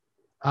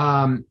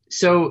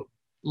So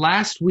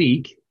last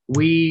week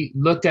we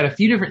looked at a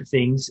few different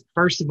things.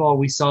 First of all,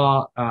 we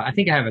saw, I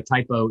think I have a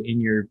typo in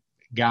your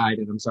guide,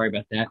 and I'm sorry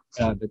about that.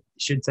 But it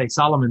should say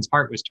Solomon's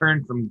heart was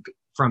turned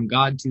from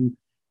God to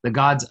the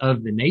gods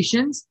of the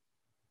nations.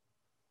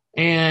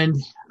 And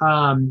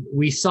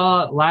we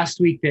saw last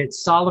week that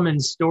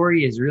Solomon's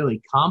story is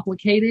really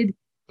complicated,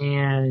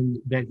 and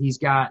that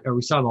or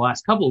we saw the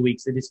last couple of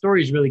weeks that his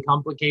story is really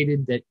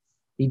complicated, that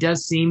he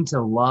does seem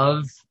to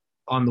love,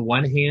 on the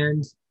one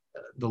hand,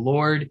 the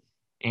Lord,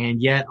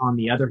 and yet on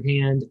the other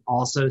hand,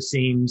 also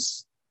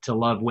seems to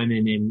love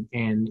women,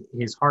 and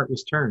his heart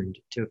was turned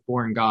to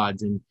foreign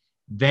gods, and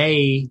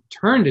they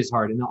turned his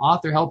heart. And the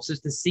author helps us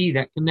to see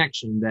that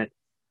connection, that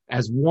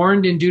as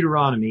warned in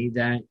Deuteronomy,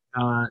 that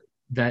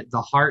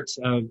the hearts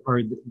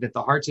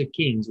of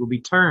kings will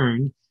be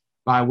turned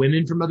by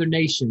women from other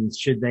nations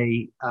should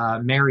they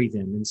marry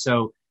them. And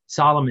so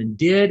Solomon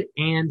did,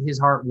 and his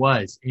heart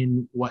was.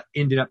 And what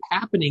ended up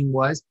happening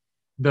was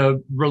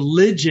the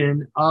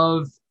religion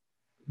of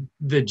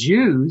the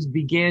Jews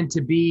began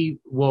to be,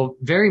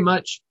 very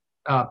much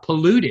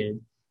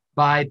polluted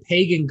by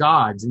pagan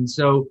gods. And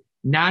so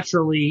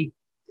naturally,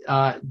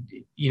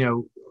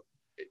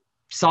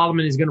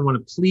 Solomon is going to want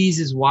to please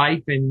his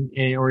wife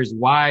or his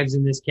wives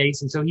in this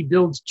case. And so he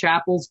builds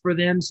chapels for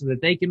them so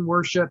that they can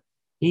worship.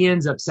 He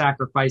ends up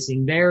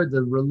sacrificing there.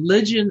 The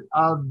religion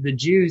of the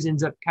Jews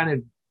ends up kind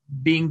of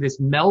being this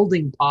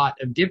melding pot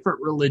of different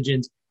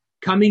religions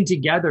coming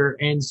together.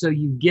 And so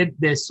you get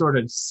this sort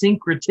of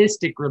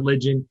syncretistic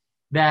religion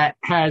that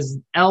has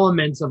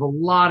elements of a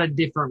lot of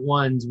different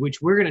ones,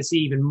 which we're going to see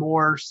even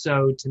more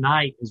so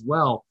tonight as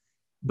well.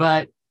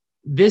 But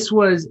this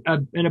was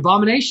an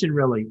abomination,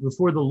 really,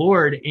 before the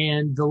Lord.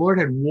 And the Lord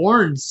had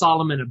warned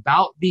Solomon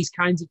about these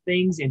kinds of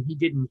things, and he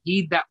didn't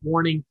heed that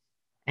warning.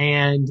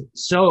 And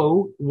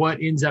so what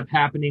ends up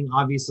happening,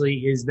 obviously,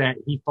 is that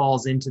he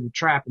falls into the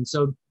trap. And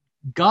so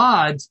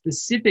God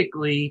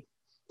specifically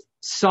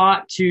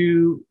sought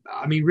to,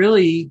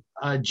 really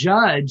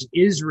judge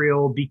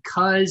Israel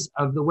because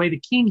of the way the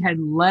king had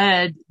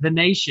led the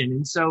nation.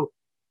 And so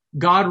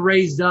God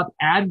raised up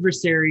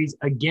adversaries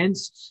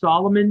against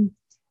Solomon,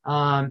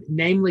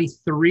 namely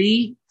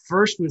three.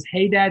 First was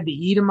Hadad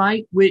the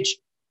Edomite, which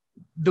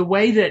the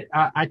way that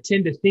I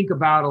tend to think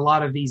about a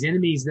lot of these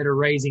enemies that are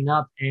raising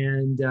up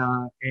and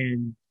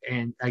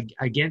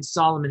against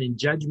Solomon in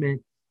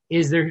judgment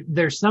is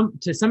they're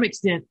to some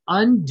extent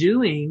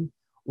undoing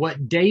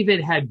what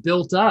David had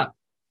built up.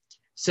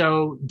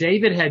 So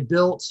David had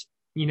built,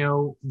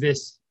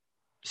 this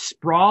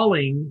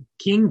sprawling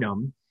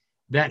kingdom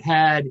that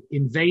had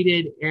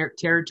invaded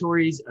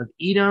territories of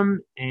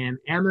Edom and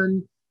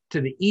Ammon to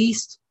the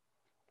east,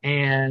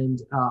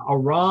 and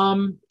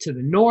Aram to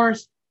the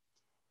north,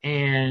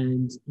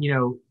 and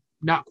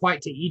not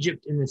quite to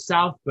Egypt in the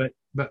south, but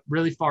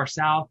really far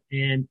south.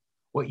 And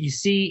what you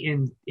see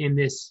in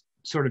this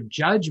sort of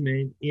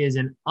judgment is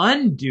an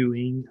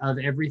undoing of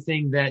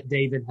everything that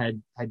David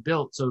had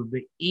built. So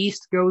the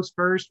east goes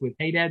first with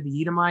Hadad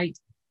the Edomite,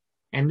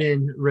 and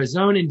then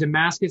Rezon in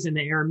Damascus and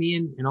the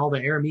Aramean and all the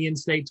Aramean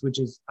states, which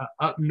is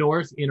up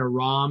north in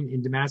Aram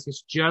in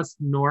Damascus, just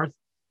north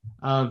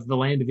of the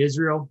land of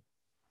Israel.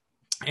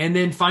 And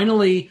then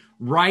finally,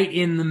 right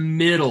in the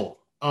middle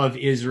of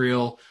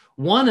Israel,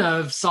 one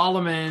of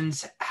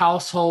Solomon's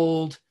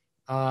household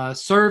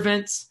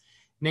servants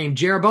named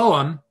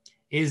Jeroboam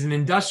is an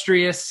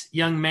industrious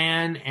young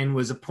man and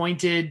was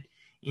appointed,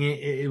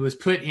 it was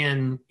put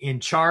in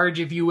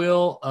charge, if you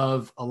will,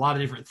 of a lot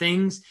of different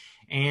things.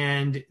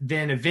 And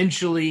then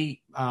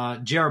eventually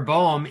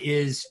Jeroboam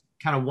is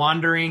kind of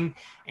wandering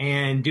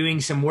and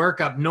doing some work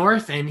up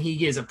north, and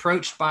he is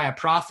approached by a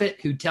prophet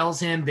who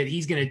tells him that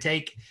he's going to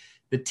take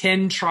the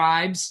 10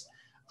 tribes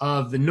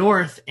of the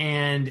north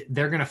and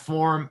they're going to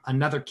form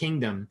another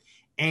kingdom.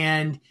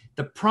 And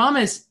the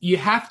promise, you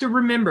have to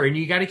remember, and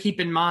you got to keep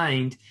in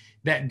mind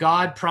that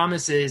God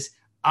promises,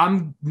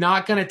 I'm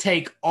not going to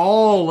take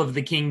all of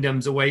the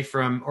kingdoms away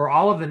from, or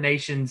all of the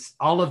nations,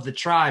 all of the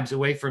tribes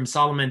away from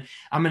Solomon.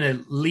 I'm going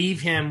to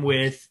leave him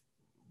with,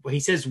 he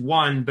says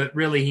one, but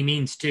really he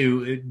means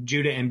two,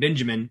 Judah and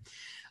Benjamin.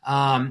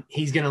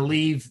 He's going to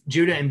leave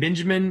Judah and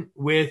Benjamin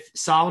with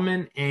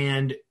Solomon,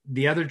 and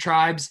the other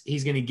tribes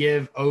he's going to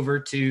give over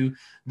to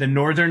the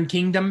northern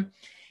kingdom.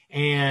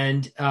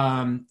 And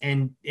then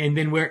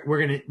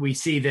we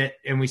see that,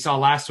 and we saw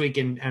last week,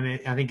 and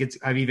I think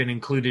I've even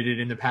included it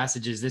in the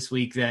passages this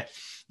week, that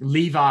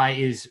Levi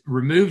is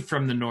removed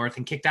from the north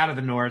and kicked out of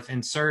the north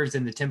and serves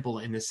in the temple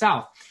in the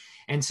south.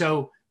 And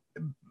so,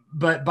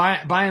 but by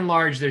and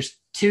large, there's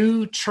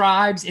two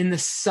tribes in the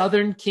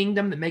southern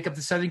kingdom that make up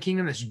the southern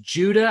kingdom. That's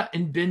Judah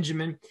and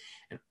Benjamin,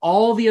 and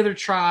all the other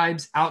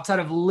tribes outside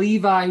of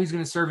Levi, who's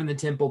going to serve in the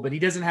temple, but he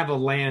doesn't have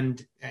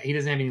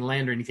any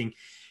land or anything.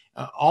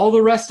 All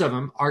the rest of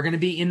them are going to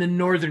be in the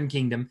northern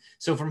kingdom.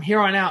 So from here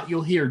on out,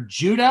 you'll hear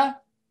Judah,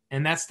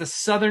 and that's the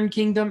southern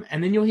kingdom.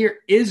 And then you'll hear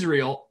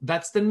Israel,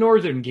 that's the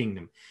northern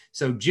kingdom.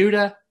 So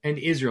Judah and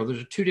Israel,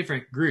 those are two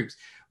different groups.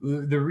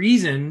 the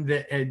reason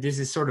that this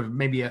is sort of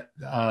maybe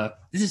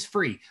this is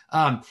free.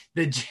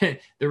 The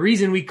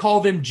reason we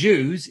call them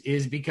Jews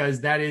is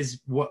because that is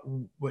what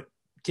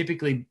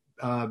typically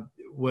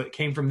what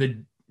came from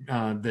the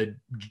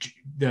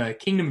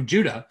kingdom of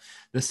Judah,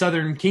 the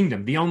southern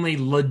kingdom, the only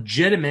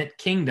legitimate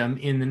kingdom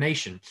in the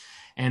nation,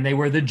 and they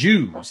were the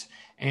Jews.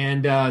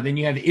 And then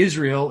you have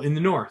Israel in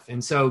the north,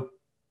 and so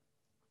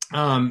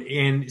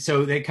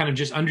that kind of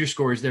just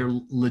underscores their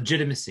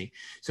legitimacy.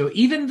 So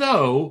even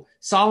though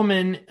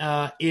Solomon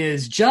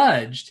is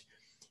judged,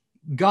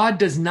 God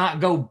does not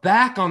go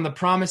back on the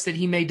promise that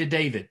he made to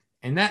David.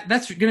 And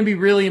that's going to be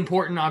really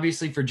important,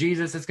 obviously, for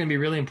Jesus. That's going to be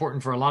really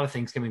important for a lot of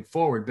things coming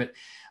forward, but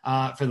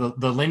for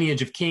the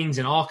lineage of kings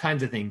and all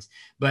kinds of things.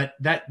 But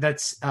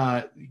that's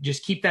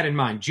just keep that in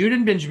mind. Judah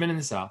and Benjamin in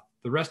the south,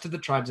 the rest of the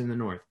tribes in the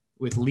north,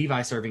 with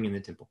Levi serving in the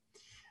temple.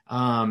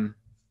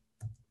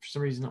 For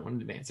some reason, not wanting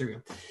to advance. There we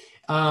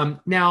go.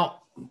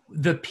 Now,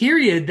 the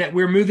period that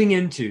we're moving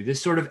into,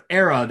 this sort of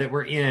era that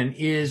we're in,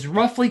 is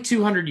roughly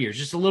 200 years,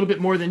 just a little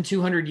bit more than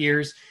 200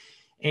 years.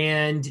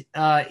 And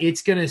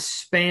it's going to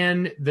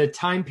span the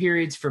time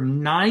periods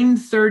from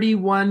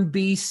 931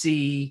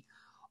 BC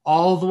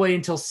all the way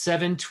until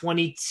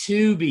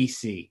 722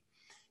 BC.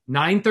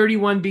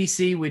 931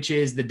 BC, which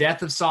is the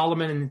death of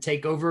Solomon and the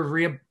takeover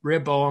of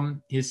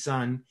Rehoboam, his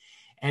son.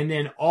 And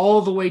then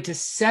all the way to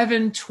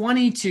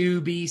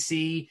 722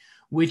 BC,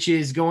 which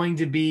is going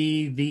to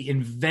be the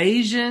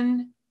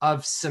invasion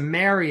of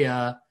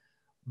Samaria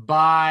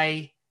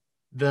by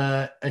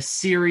the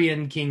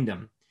Assyrian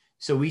kingdom.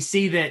 So we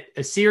see that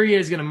Assyria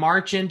is going to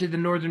march into the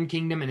northern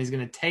kingdom and is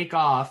going to take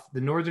off the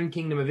northern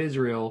kingdom of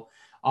Israel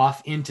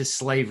off into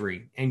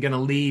slavery and going to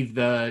leave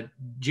the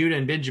Judah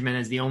and Benjamin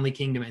as the only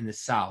kingdom in the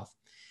south.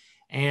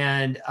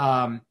 And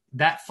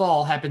that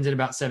fall happens in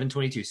about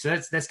 722. So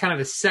that's kind of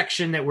the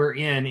section that we're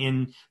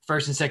in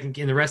First and Second,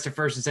 in the rest of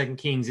First and Second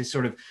Kings, is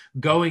sort of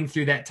going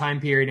through that time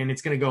period. And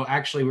it's going to go,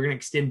 actually, we're going to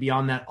extend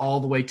beyond that all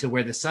the way to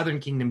where the southern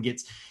kingdom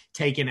gets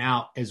taken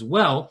out as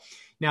well.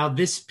 Now,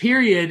 this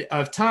period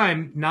of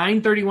time,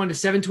 931 to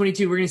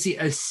 722, we're going to see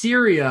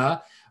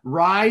Assyria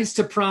rise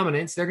to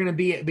prominence. They're going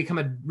to become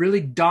a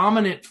really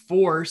dominant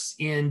force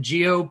in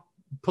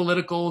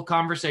geopolitical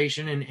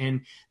conversation,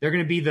 and they're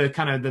going to be the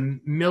kind of the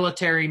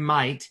military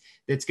might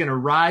that's going to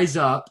rise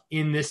up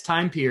in this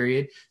time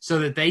period so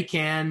that they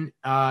can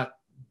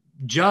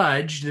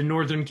judge the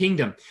northern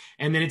kingdom.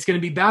 And then it's going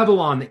to be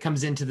Babylon that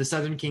comes into the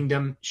southern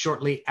kingdom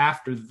shortly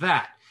after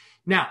that.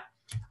 Now,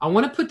 I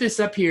want to put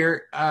this up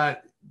here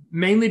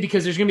mainly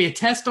because there's going to be a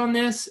test on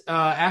this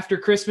after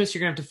Christmas.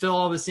 You're going to have to fill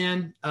all this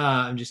in.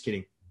 I'm just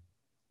kidding.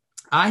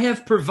 I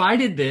have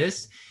provided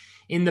this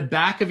in the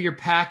back of your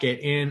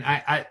packet, and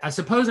I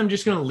suppose I'm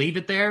just going to leave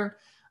it there.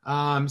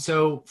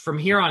 So from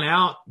here on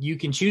out, you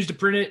can choose to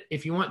print it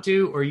if you want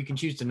to, or you can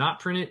choose to not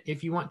print it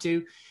if you want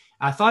to.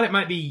 I thought it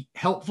might be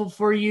helpful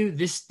for you.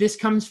 This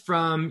comes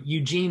from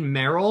Eugene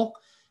Merrill,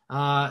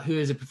 who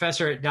is a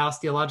professor at Dallas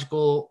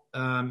Theological.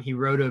 He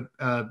wrote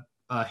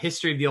a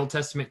history of the Old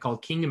Testament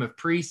called Kingdom of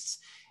Priests,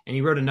 and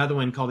he wrote another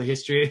one called The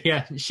History.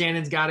 Yeah,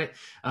 Shannon's got it.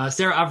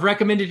 Sarah, I've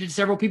recommended it to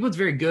several people. It's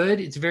very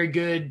good. It's very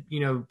good,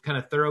 kind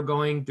of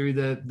thoroughgoing through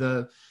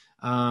the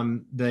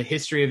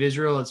history of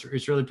Israel.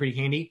 It's really pretty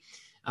handy.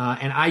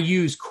 And I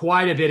use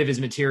quite a bit of his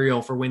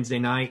material for Wednesday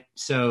night.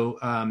 So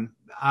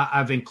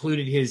I've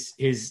included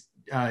his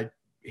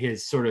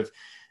sort of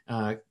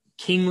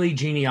kingly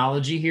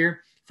genealogy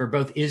here for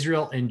both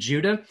Israel and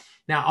Judah.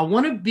 Now, I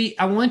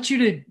want you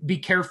to be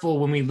careful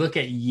when we look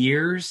at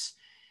years.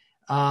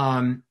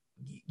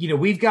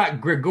 We've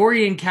got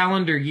Gregorian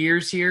calendar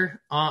years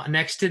here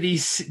next to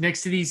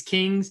these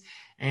kings,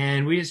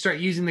 and we didn't start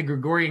using the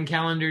Gregorian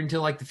calendar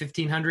until like the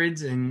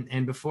 1500s,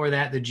 and before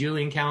that, the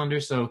Julian calendar.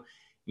 So,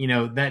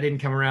 that didn't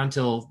come around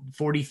till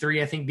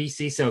 43, I think,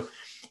 BC. So,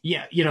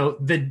 yeah,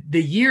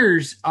 the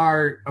years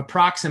are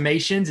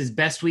approximations as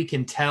best we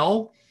can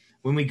tell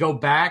when we go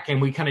back and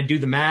we kind of do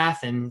the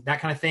math and that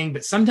kind of thing.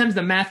 But sometimes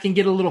the math can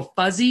get a little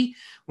fuzzy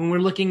when we're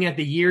looking at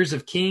the years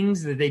of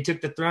kings that they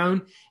took the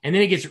throne. And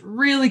then it gets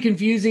really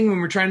confusing when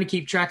we're trying to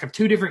keep track of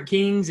two different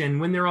kings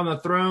and when they're on the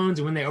thrones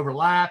and when they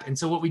overlap. And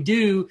so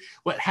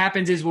what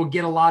happens is we'll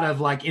get a lot of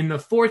like in the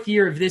fourth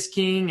year of this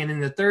king and in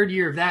the third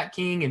year of that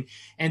king.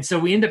 And so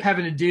we end up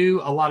having to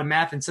do a lot of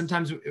math. And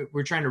sometimes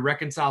we're trying to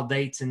reconcile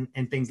dates and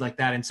things like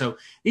that. And so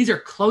these are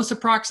close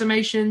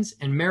approximations,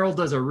 and Merrill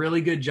does a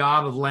really good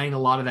job of laying a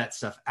lot of that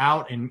stuff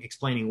out and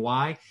explaining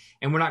why.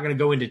 And we're not going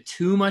to go into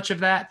too much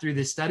of that through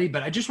this study,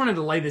 but I just wanted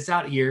to lay this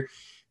out here.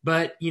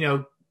 But,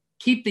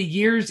 keep the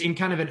years in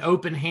kind of an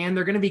open hand.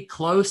 They're going to be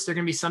close. They're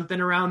going to be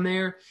something around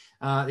there.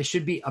 They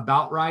should be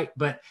about right,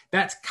 but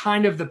that's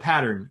kind of the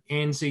pattern.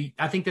 And so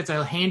I think that's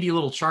a handy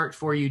little chart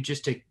for you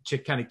just to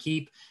kind of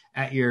keep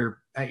at your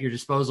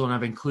disposal. And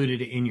I've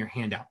included it in your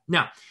handout.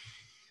 Now,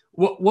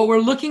 what we're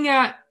looking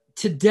at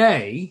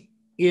today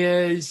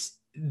is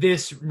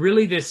this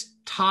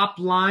top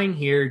line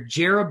here,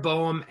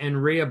 Jeroboam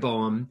and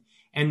Rehoboam,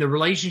 and the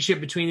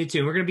relationship between the two.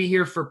 And we're going to be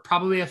here for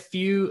probably a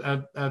few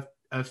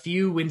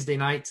Wednesday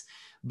nights,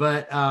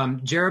 but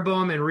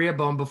Jeroboam and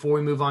Rehoboam before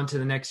we move on to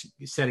the next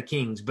set of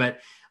kings. But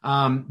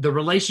the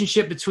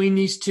relationship between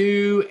these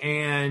two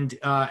and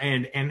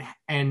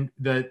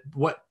the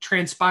what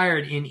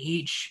transpired in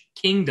each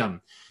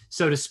kingdom,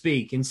 so to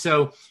speak. And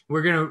so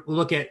we're going to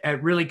look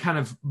at really kind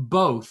of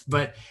both.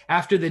 But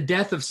after the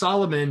death of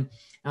Solomon,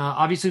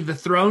 obviously the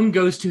throne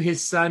goes to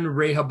his son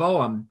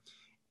Rehoboam,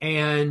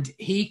 and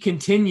he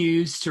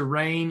continues to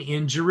reign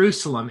in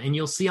Jerusalem. And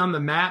you'll see on the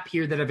map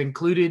here that I've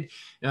included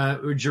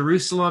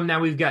Jerusalem. Now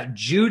we've got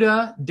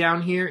Judah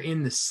down here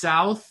in the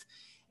south,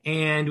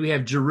 and we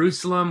have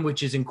Jerusalem,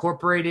 which is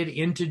incorporated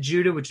into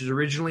Judah, which is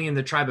originally in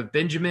the tribe of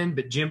Benjamin,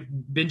 but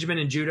Benjamin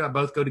and Judah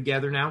both go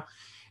together now.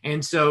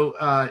 And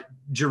so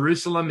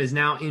Jerusalem is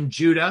now in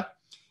Judah.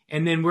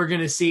 And then we're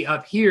going to see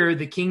up here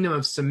the kingdom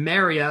of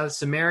Samaria.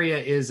 Samaria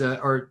is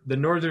or the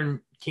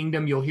northern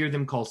kingdom. You'll hear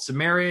them called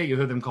Samaria. You'll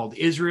hear them called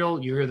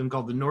Israel. You hear them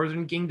called the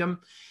northern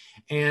kingdom.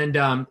 And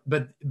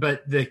but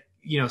the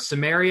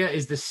Samaria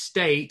is the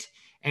state,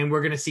 and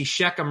we're going to see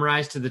Shechem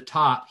rise to the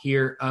top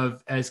here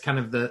as kind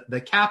of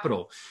the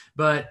capital.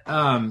 But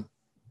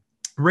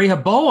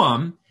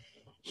Rehoboam,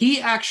 he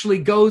actually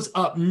goes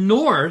up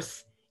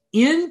north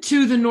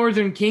into the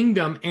northern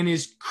kingdom and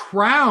is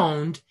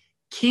crowned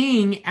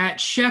king at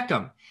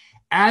Shechem.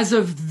 As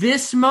of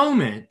this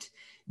moment,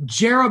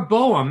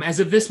 Jeroboam,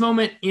 as of this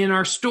moment in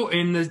our story,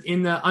 in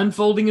the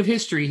unfolding of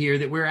history here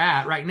that we're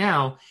at right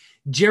now,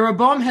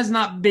 Jeroboam has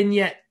not been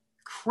yet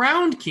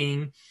crowned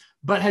king,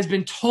 but has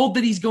been told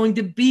that he's going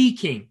to be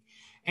king.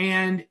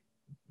 And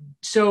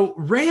so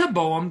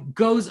Rehoboam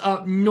goes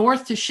up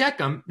north to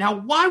Shechem. Now,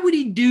 why would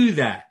he do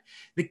that?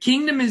 The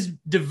kingdom is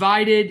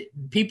divided.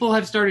 People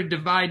have started to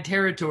divide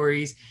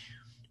territories.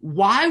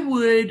 Why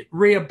would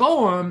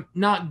Rehoboam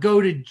not go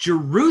to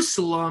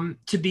Jerusalem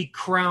to be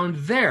crowned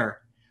there?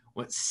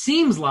 What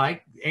seems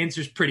like, the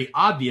answer is pretty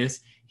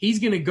obvious. He's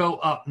going to go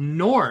up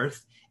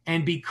north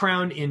and be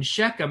crowned in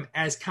Shechem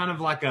as kind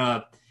of like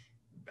a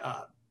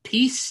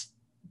peace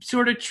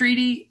sort of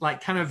treaty,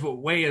 like kind of a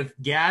way of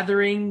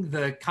gathering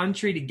the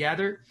country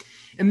together.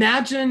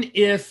 Imagine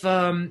if,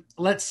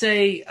 let's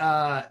say,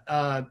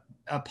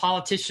 a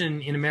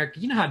politician in America,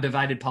 you know how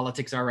divided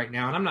politics are right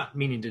now, and I'm not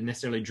meaning to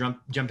necessarily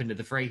jump into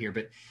the fray here,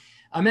 but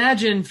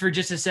imagine for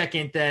just a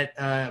second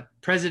that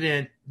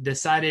president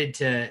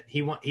decided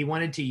he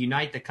wanted to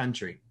unite the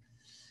country.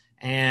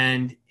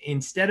 And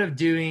instead of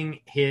doing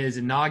his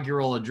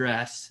inaugural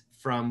address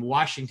from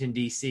Washington,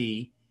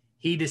 D.C.,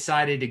 he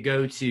decided to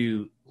go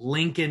to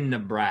Lincoln,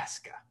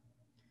 Nebraska.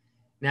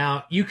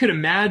 Now, you could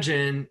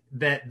imagine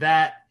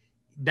that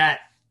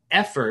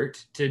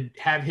effort to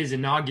have his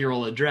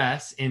inaugural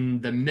address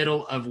in the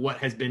middle of what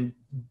has been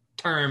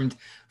termed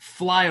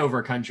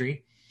flyover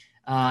country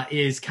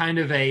is kind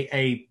of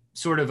a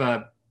sort of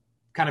a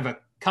kind of a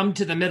come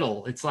to the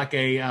middle. It's like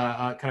a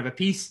kind of a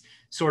peace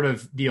sort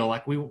of deal.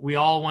 Like we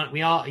all,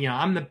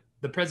 I'm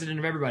the president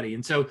of everybody.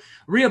 And so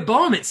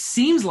Rehoboam, it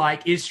seems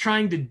like, is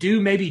trying to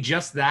do maybe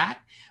just that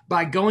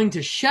by going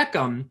to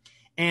Shechem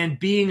and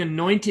being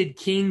anointed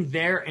king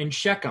there in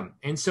Shechem.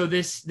 And so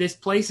this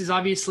place is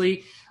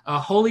obviously a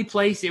holy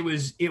place. It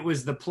was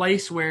the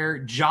place where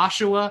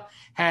Joshua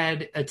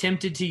had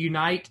attempted to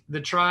unite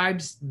the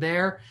tribes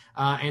there.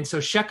 And so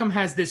Shechem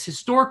has this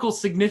historical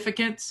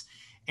significance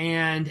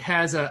and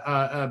has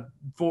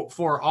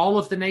for all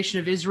of the nation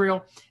of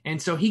Israel.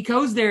 And so he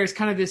goes there as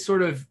kind of this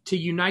sort of to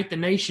unite the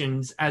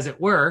nations, as it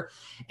were.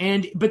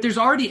 But there's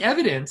already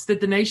evidence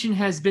that the nation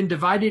has been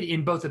divided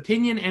in both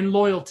opinion and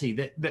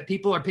loyalty, that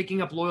people are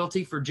picking up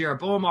loyalty for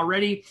Jeroboam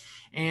already.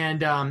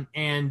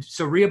 And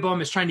so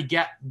Rehoboam is trying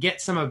to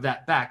get some of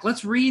that back.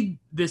 Let's read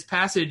this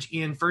passage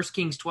in 1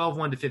 Kings 12,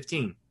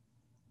 1-15.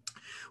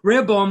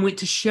 Rehoboam went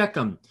to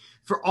Shechem,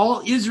 for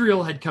all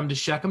Israel had come to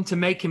Shechem to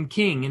make him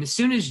king. And as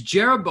soon as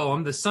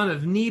Jeroboam, the son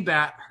of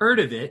Nebat, heard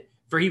of it,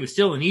 for he was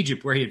still in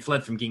Egypt where he had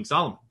fled from King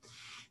Solomon,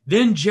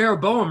 then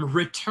Jeroboam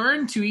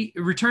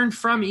returned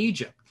from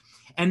Egypt.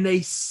 And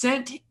they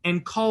sent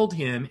and called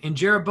him, and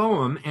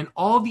Jeroboam and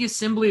all the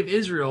assembly of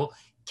Israel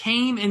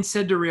came and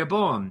said to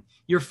Rehoboam,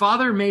 your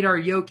father made our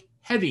yoke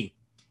heavy.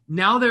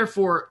 Now,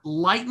 therefore,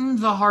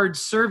 lighten the hard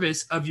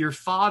service of your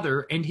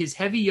father and his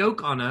heavy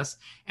yoke on us,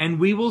 and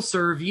we will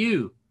serve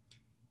you.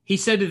 He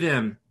said to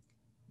them,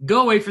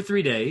 go away for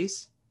 3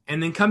 days,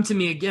 and then come to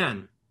me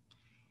again.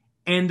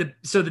 And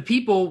so the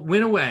people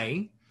went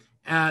away.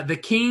 The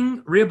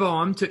king,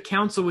 Rehoboam, took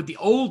counsel with the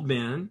old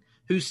men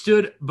who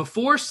stood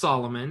before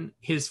Solomon,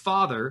 his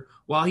father,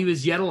 while he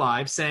was yet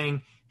alive,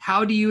 saying,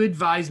 how do you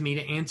advise me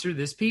to answer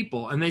this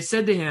people? And they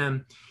said to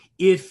him,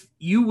 if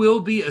you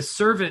will be a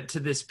servant to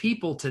this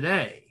people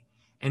today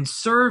and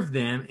serve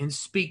them and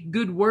speak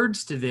good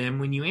words to them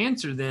when you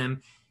answer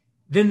them,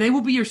 then they will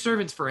be your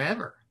servants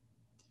forever.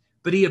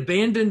 But he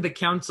abandoned the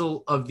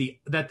counsel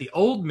that the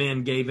old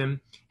men gave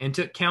him and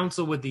took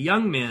counsel with the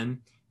young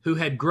men who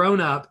had grown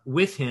up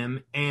with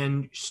him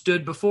and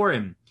stood before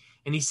him.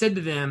 And he said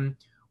to them,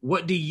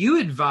 what do you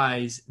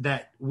advise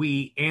that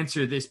we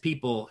answer this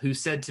people who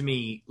said to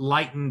me,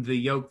 lighten the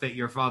yoke that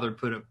your father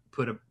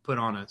put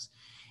on us?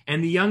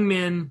 And the young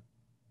men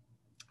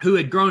who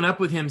had grown up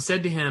with him,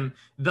 said to him,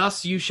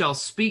 "Thus you shall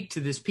speak to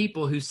this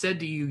people who said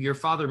to you, your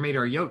father made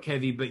our yoke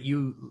heavy, but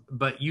you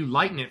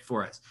lighten it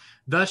for us.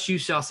 Thus you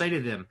shall say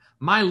to them,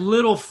 my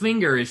little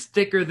finger is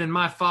thicker than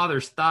my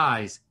father's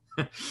thighs.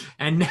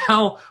 And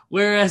now,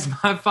 whereas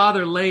my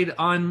father laid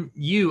on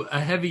you a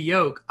heavy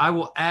yoke, I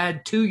will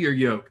add to your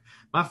yoke.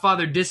 My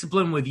father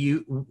disciplined with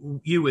you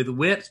with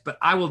whips, but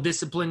I will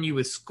discipline you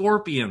with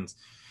scorpions."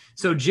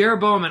 So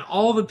Jeroboam and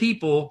all the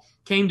people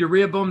came to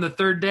Rehoboam the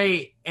third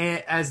day,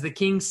 as the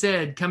king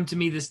said, "Come to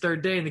me this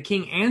third day." And the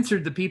king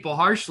answered the people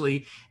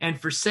harshly, and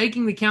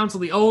forsaking the counsel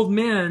the old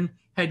men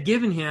had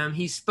given him,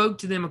 he spoke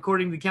to them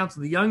according to the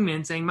counsel of the young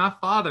men, saying, "My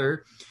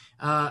father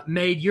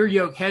made your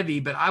yoke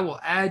heavy, but I will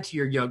add to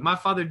your yoke. My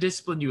father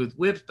disciplined you with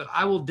whips, but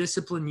I will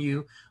discipline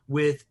you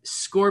with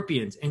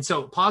scorpions." And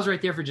so pause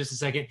right there for just a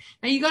second.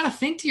 Now you got to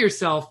think to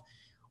yourself,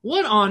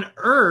 what on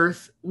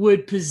earth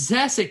would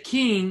possess a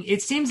king?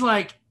 It seems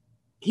like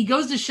he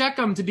goes to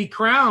Shechem to be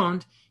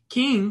crowned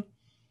king,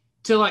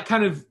 to like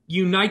kind of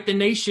unite the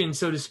nation,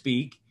 so to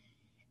speak.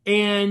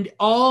 And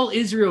all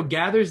Israel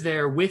gathers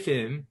there with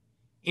him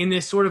in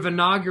this sort of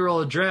inaugural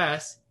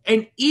address.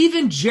 And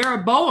even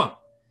Jeroboam,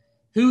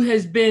 who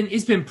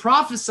it's been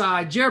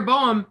prophesied,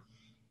 Jeroboam,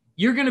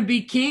 you're going to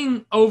be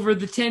king over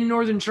the 10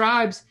 northern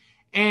tribes.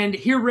 And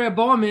here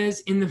Rehoboam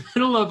is in the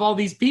middle of all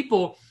these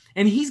people.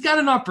 And he's got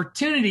an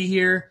opportunity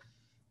here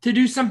to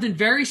do something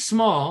very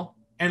small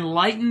and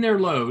lighten their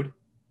load,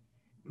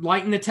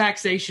 lighten the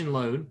taxation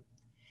load.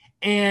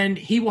 And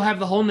he will have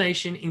the whole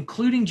nation,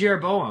 including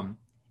Jeroboam,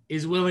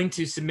 is willing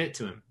to submit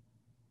to him.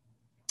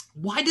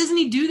 Why doesn't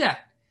he do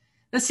that?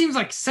 That seems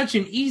like such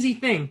an easy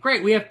thing.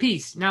 Great, we have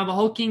peace. Now the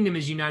whole kingdom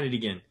is united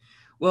again.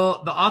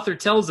 Well, the author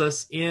tells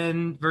us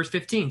in verse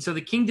 15, "So the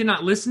king did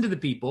not listen to the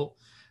people,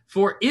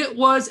 for it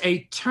was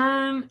a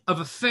turn of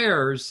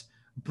affairs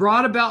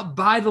brought about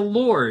by the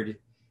Lord,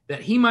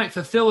 that he might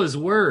fulfill his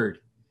word,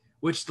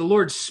 which the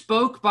Lord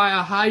spoke by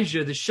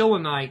Ahijah the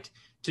Shilonite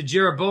to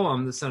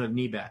Jeroboam the son of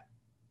Nebat."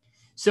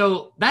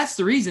 So that's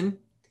the reason,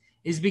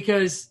 is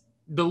because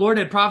the Lord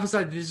had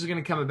prophesied that this was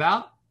going to come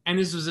about, and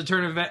this was a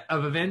turn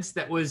of events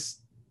that was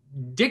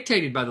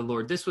dictated by the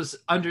Lord. This was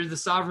under the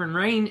sovereign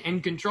reign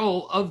and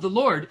control of the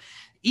Lord,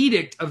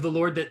 edict of the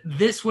Lord, that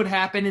this would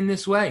happen in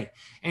this way.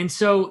 And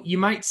so you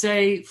might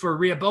say for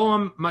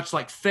Rehoboam, much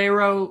like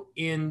Pharaoh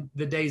in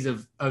the days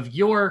of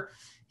yore,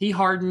 he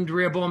hardened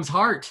Rehoboam's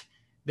heart,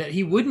 that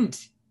he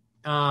wouldn't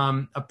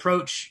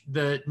approach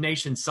the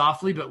nation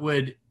softly, but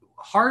would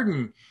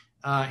harden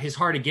his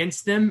heart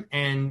against them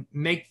and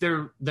make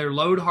their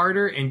load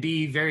harder and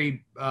be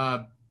very,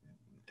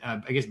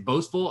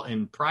 boastful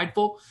and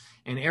prideful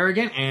and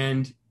arrogant.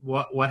 And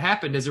what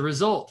happened as a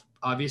result?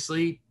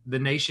 Obviously, the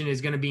nation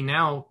is going to be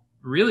now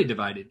really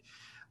divided.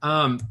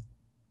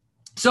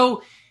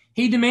 So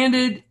he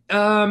demanded,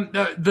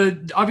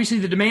 obviously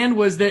the demand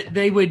was that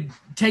they would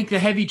take the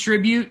heavy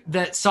tribute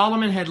that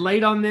Solomon had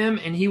laid on them,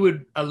 and he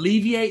would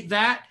alleviate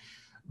that.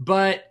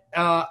 But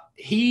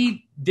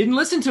he didn't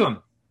listen to him.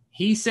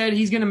 He said,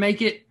 I'm going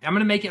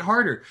to make it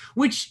harder,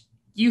 which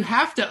you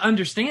have to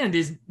understand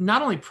is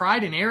not only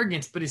pride and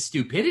arrogance, but his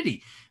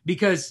stupidity,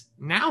 because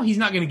now he's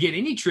not going to get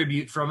any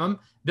tribute from them.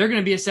 They're going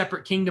to be a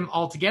separate kingdom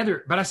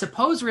altogether. But I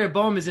suppose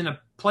Rehoboam is in a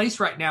place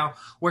right now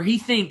where he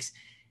thinks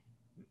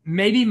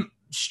maybe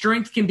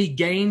strength can be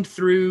gained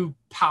through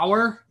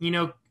power,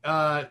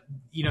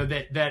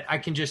 that I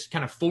can just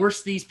kind of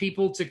force these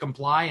people to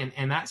comply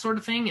and that sort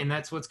of thing. And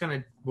that's what's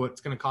going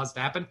to cause it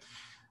to happen.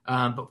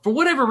 But for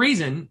whatever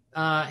reason,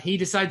 he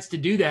decides to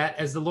do that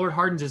as the Lord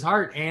hardens his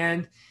heart,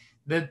 and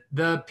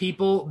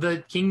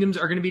the kingdoms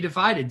are going to be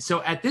divided.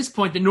 So at this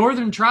point, the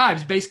northern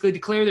tribes basically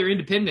declare their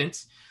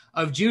independence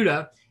of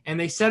Judah, and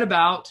they set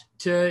about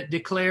to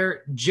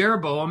declare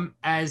Jeroboam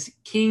as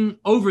king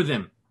over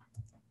them.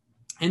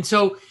 And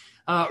so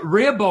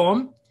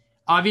Rehoboam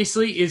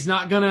obviously is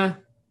not going to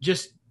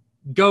just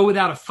go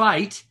without a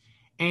fight,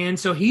 and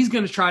so he's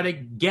going to try to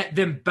get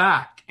them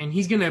back, and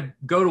he's going to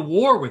go to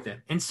war with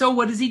them. And so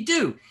what does he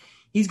do?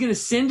 He's going to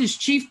send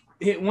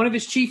one of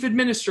his chief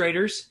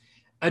administrators,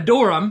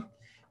 Adoram,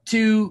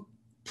 to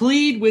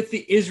plead with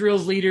the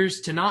Israel's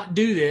leaders to not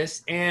do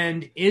this.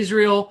 And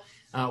Israel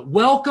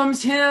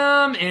welcomes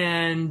him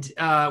and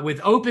with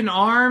open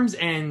arms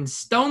and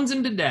stones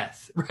him to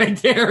death right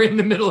there in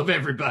the middle of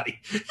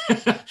everybody.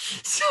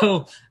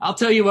 So I'll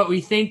tell you what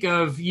we think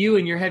of you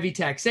and your heavy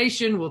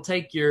taxation. We'll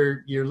take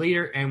your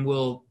leader and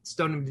we'll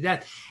stone him to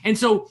death. And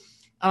so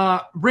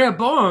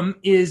Rehoboam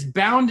is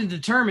bound and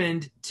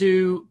determined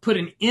to put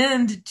an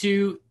end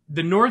to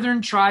the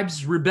northern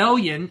tribes'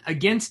 rebellion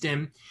against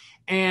him.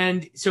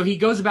 And so he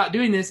goes about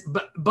doing this,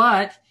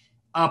 but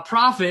a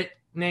prophet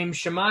named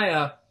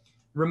Shemaiah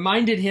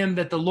reminded him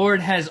that the Lord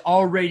has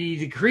already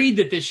decreed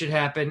that this should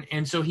happen,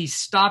 and so he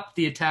stopped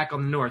the attack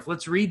on the north.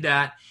 Let's read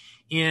that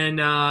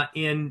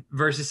in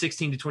verses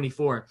 16 to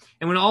 24.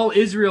 "And when all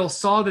Israel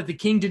saw that the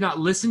king did not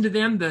listen to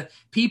them, the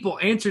people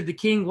answered the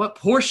king, 'What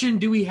portion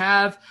do we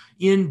have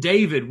in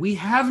David? We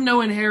have no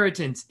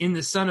inheritance in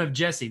the son of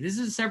Jesse.'" This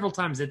is several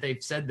times that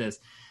they've said this.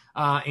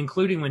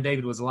 including when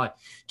David was alive.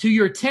 To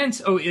your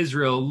tents, O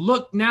Israel,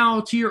 look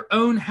now to your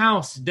own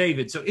house,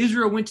 David. So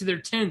Israel went to their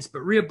tents,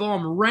 but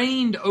Rehoboam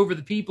reigned over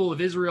the people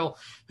of Israel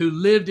who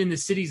lived in the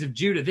cities of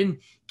Judah. Then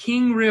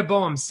King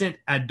Rehoboam sent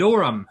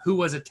Adoram, who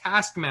was a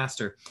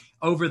taskmaster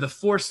over the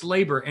forced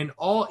labor, and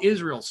all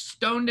Israel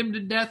stoned him to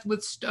death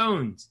with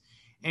stones.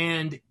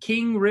 And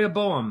King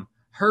Rehoboam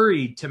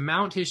hurried to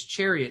mount his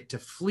chariot to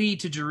flee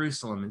to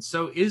Jerusalem. And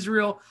so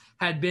Israel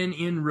had been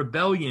in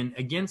rebellion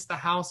against the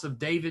house of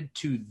David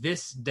to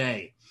this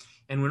day.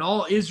 And when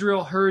all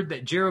Israel heard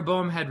that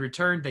Jeroboam had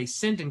returned, they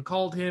sent and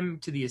called him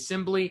to the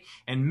assembly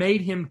and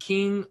made him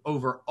king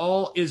over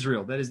all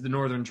Israel, that is the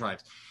northern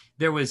tribes.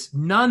 There was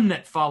none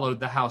that followed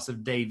the house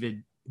of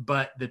David,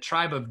 but the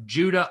tribe of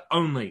Judah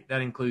only.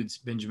 That includes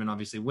Benjamin,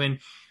 obviously. When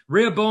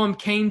Rehoboam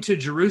came to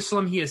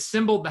Jerusalem, he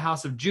assembled the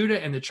house of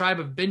Judah and the tribe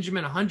of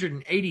Benjamin,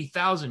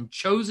 180,000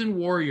 chosen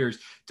warriors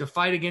to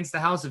fight against the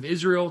house of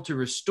Israel to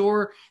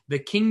restore the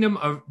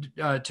kingdom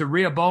to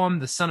Rehoboam,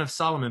 the son of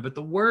Solomon. But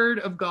the word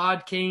of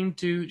God came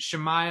to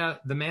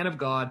Shemaiah, the man of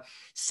God,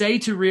 say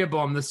to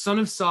Rehoboam, the son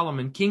of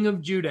Solomon, king of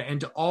Judah,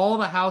 and to all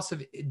the house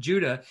of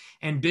Judah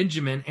and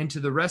Benjamin, and to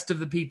the rest of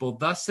the people,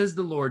 thus says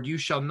the Lord, you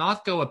shall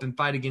not go up and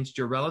fight against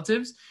your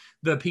relatives,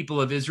 the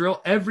people of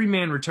Israel. Every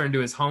man return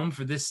to his home,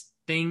 for this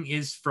thing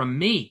is from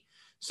me.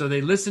 So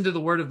they listened to the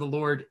word of the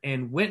Lord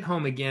and went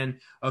home again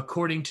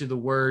according to the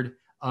word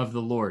of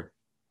the Lord.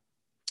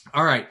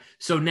 All right.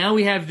 So now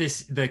we have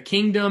this, the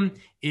kingdom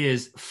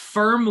is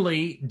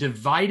firmly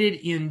divided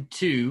in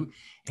two.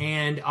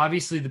 And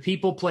obviously the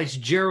people place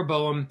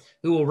Jeroboam,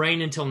 who will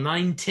reign until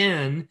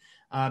 910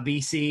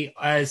 BC,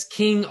 as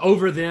king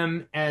over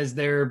them as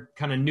their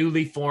kind of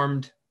newly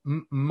formed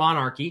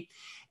monarchy.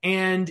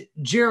 And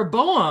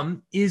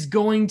Jeroboam is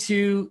going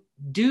to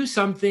do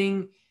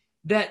something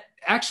that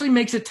actually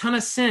makes a ton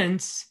of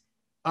sense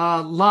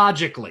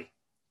logically,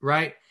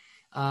 right?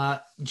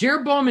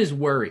 Jeroboam is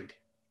worried.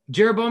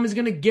 Jeroboam is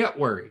going to get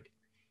worried.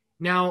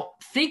 Now,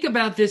 think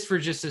about this for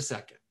just a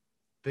second.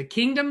 The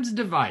kingdom's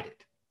divided.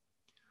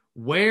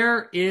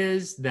 Where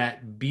is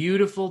that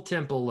beautiful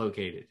temple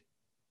located?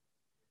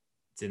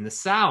 It's in the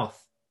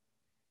south.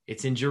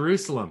 It's in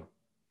Jerusalem.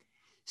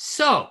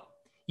 So,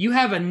 you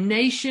have a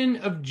nation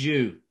of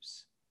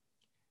Jews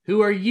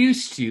who are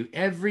used to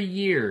every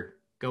year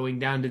going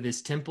down to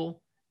this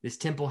temple. This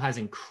temple has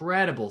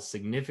incredible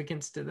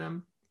significance to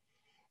them.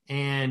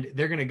 And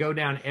they're going to go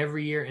down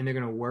every year and they're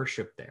going to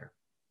worship there.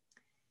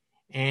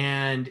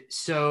 And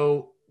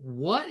so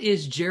what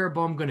is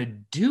Jeroboam going to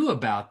do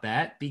about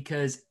that?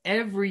 Because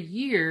every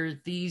year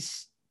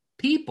these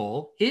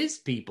people, his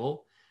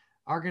people,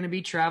 are going to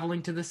be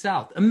traveling to the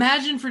south.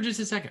 Imagine for just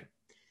a second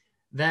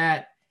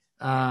that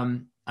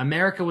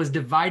America was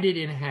divided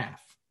in half.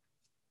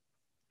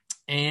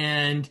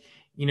 And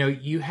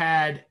you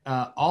had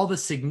all the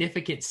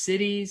significant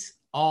cities,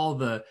 all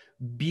the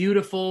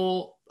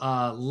beautiful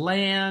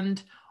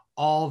land,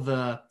 all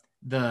the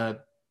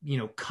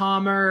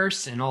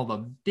commerce and all the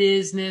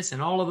business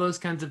and all of those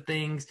kinds of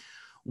things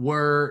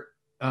were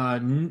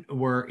in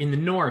the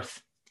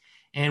north.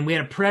 And we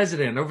had a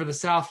president over the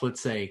south,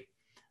 let's say.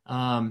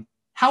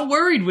 How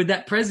worried would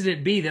that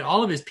president be that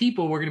all of his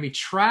people were going to be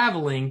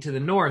traveling to the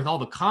north? All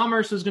the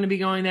commerce was going to be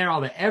going there.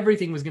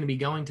 Everything was going to be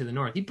going to the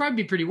north. He'd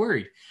probably be pretty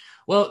worried.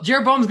 Well,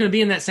 Jeroboam's going to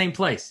be in that same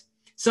place.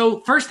 So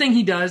first thing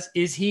he does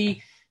is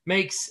he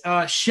makes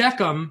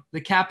Shechem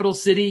the capital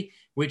city,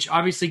 which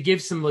obviously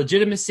gives some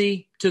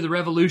legitimacy to the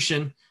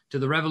revolution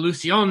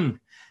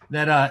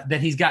that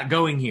he's got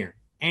going here.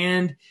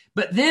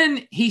 But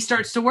then he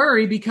starts to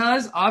worry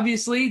because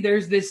obviously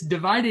there's this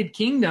divided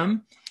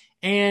kingdom,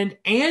 and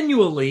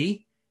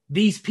annually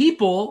these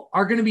people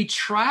are going to be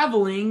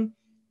traveling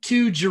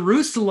to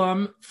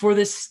Jerusalem for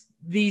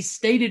these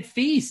stated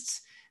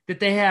feasts that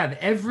they have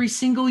every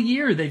single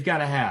year. They've got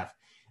to have.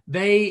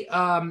 They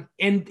and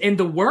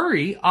the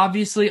worry,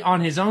 obviously,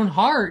 on his own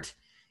heart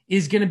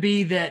is going to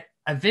be that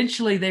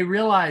eventually they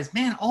realize,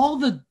 man, all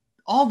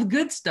the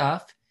good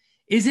stuff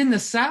is in the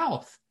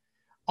south.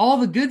 All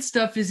the good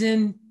stuff is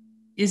in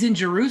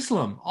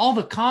Jerusalem. All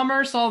the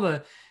commerce, all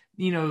the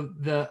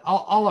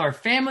all our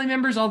family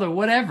members, all the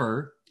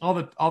whatever, all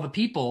the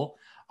people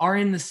are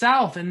in the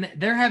south, and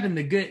they're having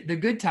the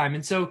good time.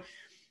 And so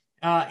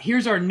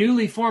here's our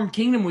newly formed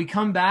kingdom. We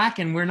come back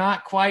and we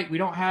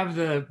don't have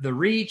the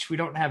reach. We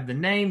don't have the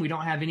name. We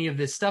don't have any of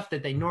this stuff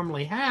that they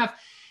normally have.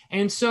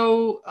 And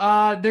so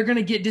they're going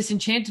to get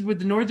disenchanted with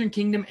the northern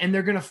kingdom, and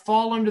they're going to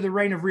fall under the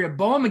reign of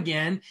Rehoboam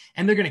again,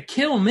 and they're going to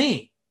kill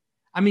me.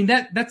 I mean,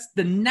 that's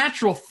the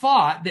natural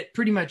thought that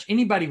pretty much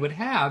anybody would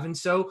have. And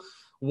so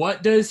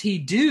what does he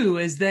do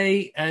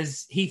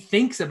as he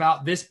thinks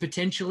about this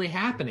potentially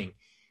happening?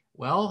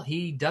 Well,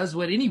 he does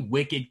what any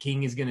wicked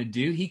king is going to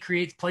do. He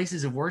creates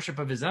places of worship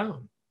of his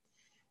own.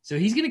 So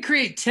he's going to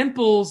create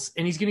temples,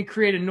 and he's going to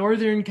create a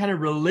northern kind of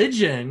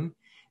religion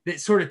that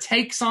sort of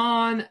takes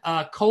on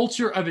a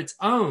culture of its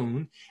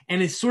own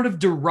and is sort of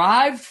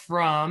derived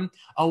from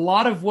a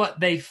lot of what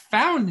they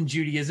found in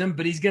Judaism,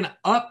 but he's going to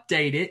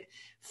update it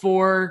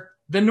for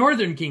the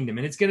northern kingdom,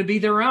 and it's going to be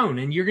their own.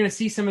 And you're going to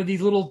see some of these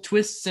little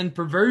twists and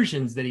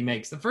perversions that he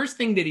makes. The first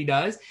thing that he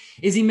does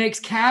is he makes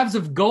calves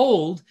of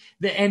gold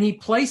and he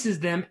places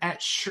them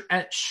at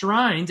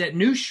shrines, at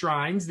new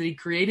shrines that he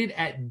created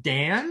at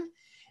Dan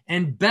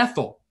and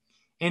Bethel.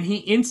 And he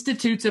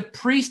institutes a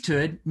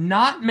priesthood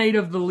not made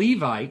of the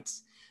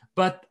Levites,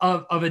 but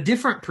of a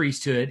different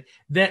priesthood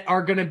that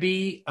are going to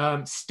be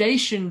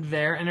stationed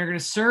there and are going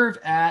to serve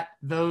at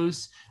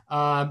those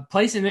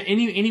places.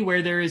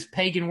 Anywhere there is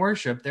pagan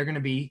worship, they're going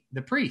to be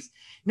the priests.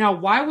 Now,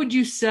 why would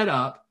you set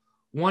up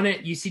one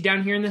you see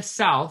down here in the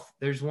south,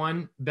 there's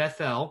one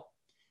Bethel,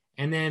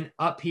 and then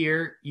up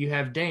here you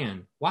have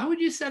Dan. Why would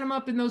you set them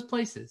up in those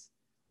places?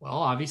 Well,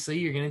 obviously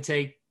you're going to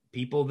take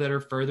people that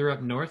are further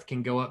up north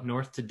can go up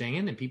north to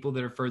Dan, and people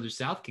that are further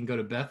south can go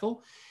to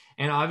Bethel.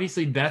 And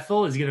obviously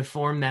Bethel is going to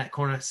form that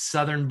kind of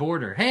southern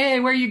border. Hey,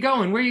 where are you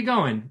going? Where are you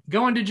going?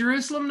 Going to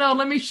Jerusalem? No,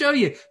 let me show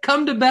you.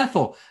 Come to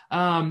Bethel.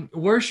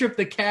 Worship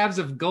the calves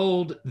of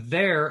gold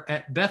there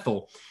at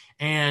Bethel.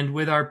 And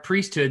with our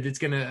priesthood that's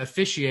going to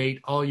officiate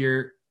all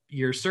your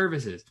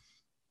services.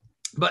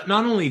 But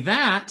not only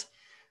that,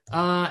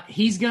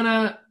 he's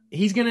gonna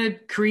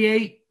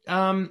create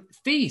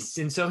feasts.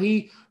 And so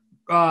he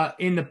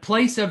in the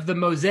place of the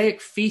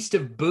Mosaic Feast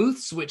of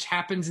Booths, which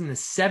happens in the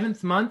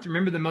 7th month.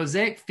 Remember the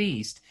Mosaic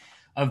Feast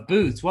of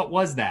Booths? What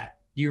was that?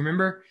 Do you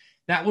remember?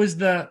 That was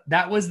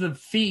the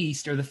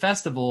feast or the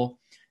festival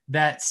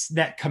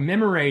that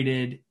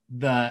commemorated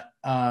the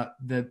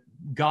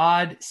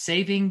God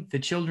saving the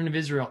children of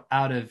Israel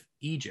out of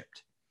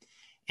Egypt.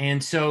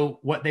 And so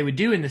what they would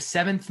do in the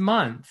 7th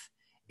month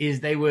is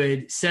they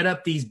would set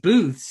up these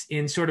booths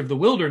in sort of the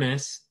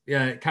wilderness,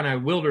 kind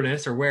of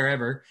wilderness or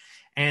wherever.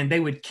 And they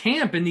would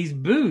camp in these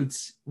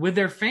booths with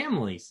their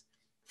families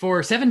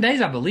for 7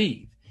 days, I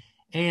believe.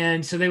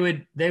 And so they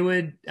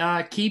would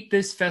keep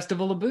this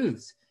festival of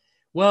booths.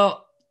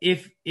 Well,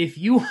 if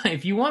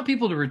you want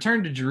people to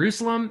return to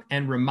Jerusalem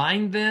and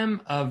remind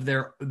them of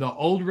the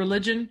old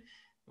religion,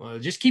 well,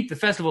 just keep the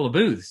festival of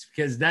booths,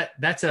 because that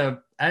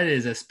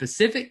is a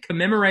specific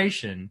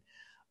commemoration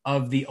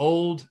of the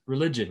old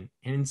religion.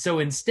 And so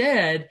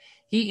instead,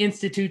 he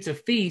institutes a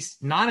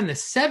feast not in the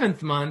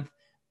 7th month,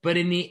 but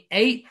in the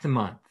 8th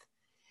month.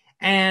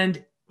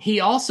 And he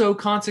also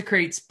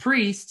consecrates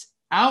priests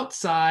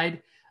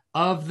outside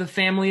of the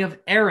family of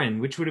Aaron,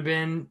 which would have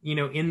been,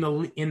 in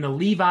the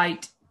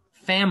Levite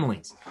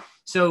families.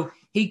 So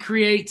he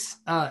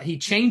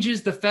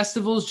changes the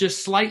festivals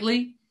just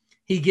slightly.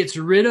 He gets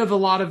rid of a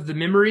lot of the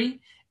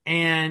memory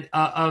and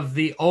of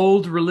the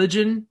old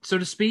religion, so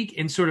to speak,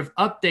 and sort of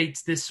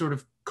updates this sort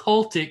of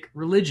cultic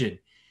religion.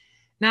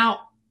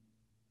 Now,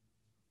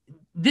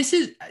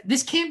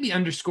 this can't be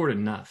underscored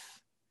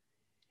enough,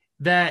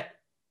 that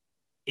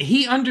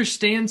he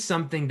understands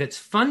something that's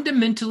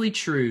fundamentally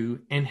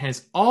true and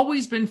has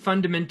always been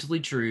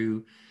fundamentally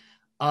true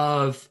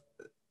of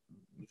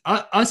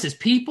us as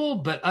people,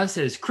 but us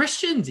as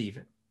Christians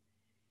even,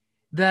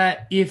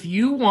 that if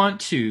you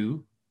want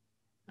to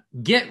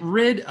get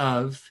rid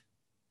of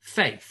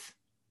faith,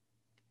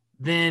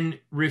 then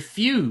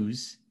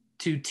refuse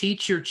to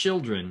teach your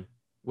children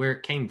where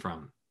it came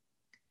from.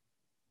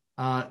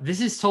 This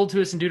is told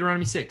to us in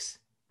Deuteronomy 6,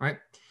 right?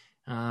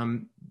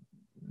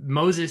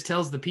 Moses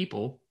tells the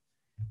people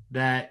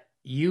that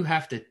you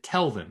have to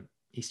tell them.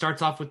 He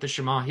starts off with the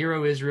Shema, Hear,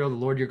 O Israel, the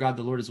Lord your God,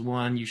 the Lord is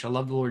one. You shall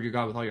love the Lord your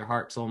God with all your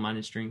heart, soul, mind,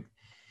 and strength.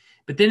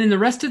 But then in the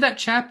rest of that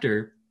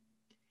chapter,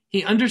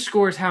 he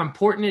underscores how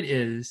important it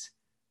is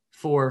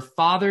for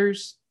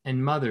fathers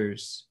and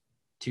mothers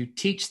to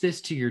teach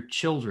this to your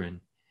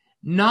children.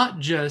 Not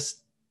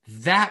just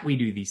that we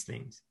do these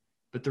things,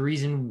 but the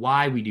reason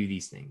why we do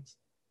these things.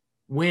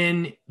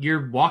 When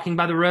you're walking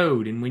by the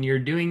road and when you're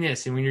doing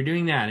this and when you're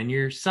doing that and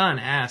your son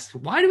asks,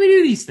 why do we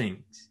do these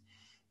things?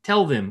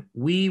 Tell them,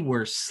 we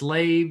were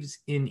slaves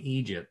in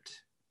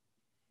Egypt.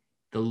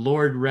 The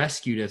Lord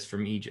rescued us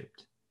from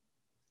Egypt.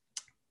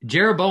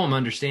 Jeroboam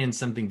understands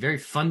something very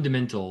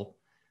fundamental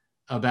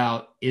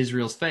about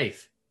Israel's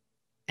faith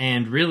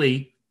and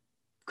really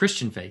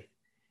Christian faith.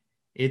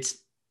 It's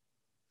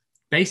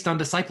based on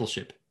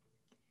discipleship.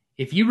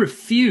 If you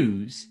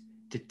refuse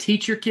to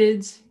teach your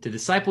kids, to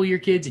disciple your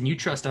kids, and you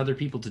trust other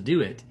people to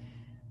do it,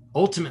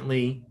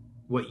 ultimately,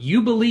 what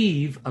you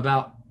believe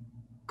about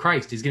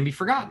Christ is going to be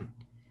forgotten.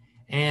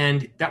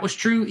 And that was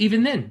true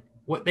even then.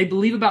 What they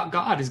believe about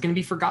God is going to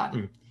be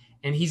forgotten.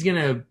 And he's going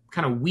to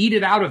kind of weed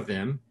it out of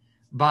them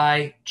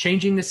by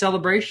changing the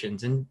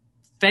celebrations and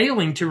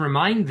failing to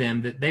remind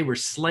them that they were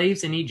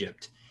slaves in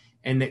Egypt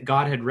and that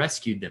God had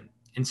rescued them.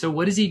 And so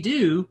what does he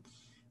do?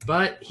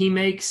 But he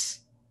makes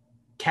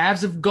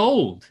calves of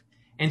gold.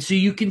 And so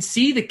you can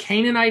see the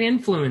Canaanite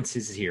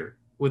influences here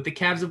with the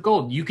calves of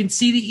gold. You can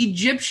see the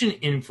Egyptian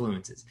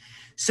influences.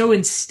 So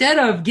instead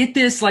of, get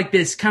this, like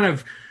this kind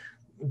of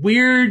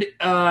weird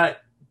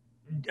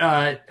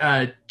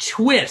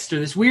twist or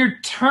this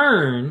weird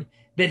turn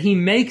that he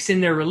makes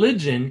in their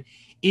religion,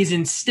 is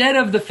instead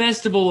of the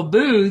Festival of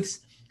Booths,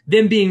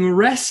 them being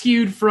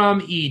rescued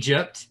from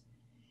Egypt,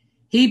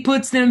 he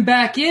puts them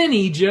back in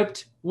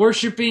Egypt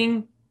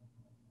worshiping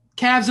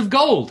calves of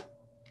gold.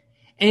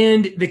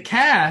 And the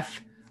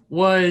calf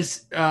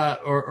was,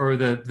 or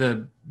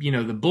the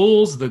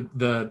bulls,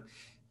 the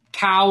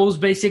cows,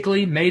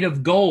 basically made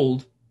of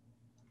gold,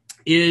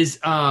 is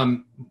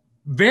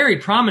very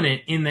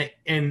prominent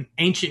in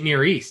ancient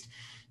Near East.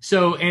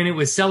 So, and it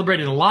was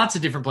celebrated in lots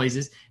of different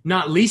places,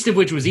 not least of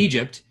which was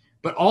Egypt,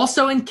 but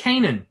also in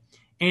Canaan.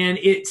 And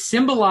it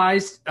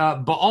symbolized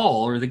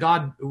Baal, or the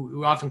god,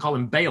 we often call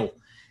him Baal.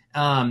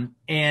 And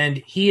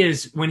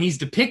when he's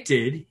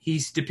depicted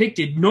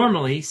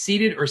normally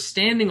seated or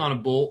standing on a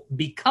bull,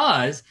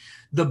 because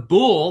the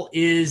bull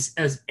is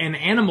as an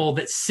animal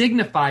that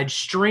signified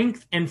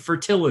strength and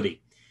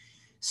fertility.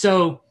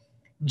 So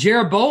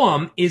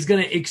Jeroboam is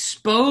going to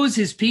expose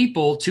his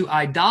people to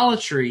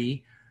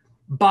idolatry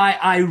by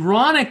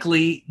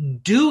ironically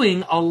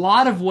doing a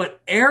lot of what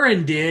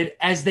Aaron did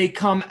as they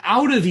come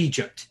out of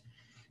Egypt.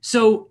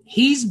 So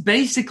he's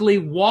basically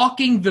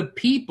walking the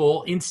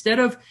people, instead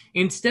of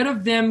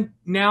them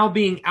now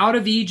being out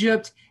of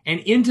Egypt and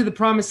into the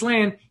promised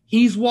land,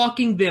 he's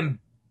walking them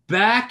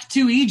back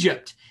to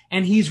Egypt,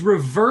 and he's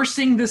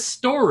reversing the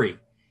story.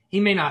 He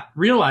may not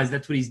realize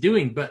that's what he's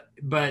doing,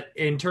 but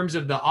in terms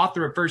of the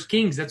author of 1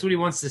 Kings, that's what he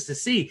wants us to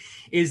see,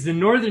 is the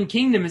northern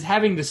kingdom is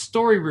having the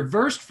story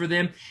reversed for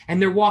them,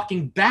 and they're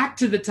walking back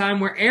to the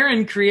time where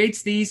Aaron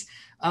creates these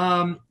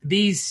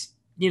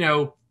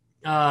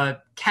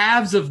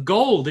calves of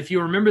gold, if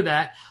you remember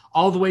that,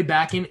 all the way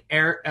back in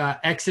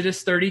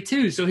Exodus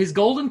 32. So his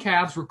golden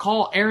calves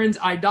recall Aaron's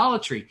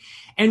idolatry.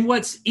 And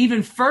what's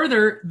even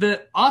further,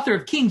 the author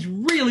of Kings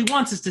really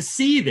wants us to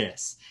see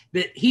this,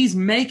 that he's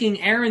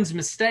making Aaron's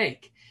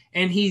mistake,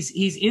 and he's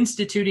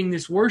instituting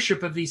this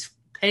worship of these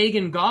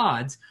pagan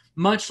gods,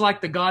 much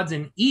like the gods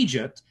in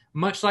Egypt,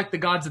 much like the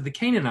gods of the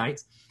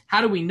Canaanites. How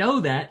do we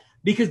know that?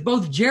 Because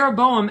both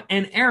Jeroboam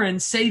and Aaron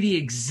say the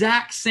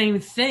exact same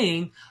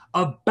thing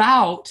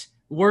about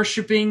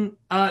worshiping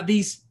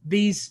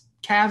these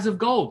calves of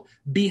gold.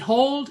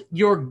 Behold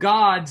your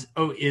gods,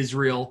 O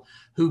Israel,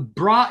 who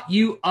brought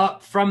you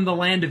up from the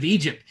land of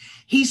Egypt.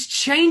 He's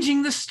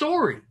changing the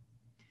story.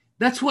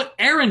 That's what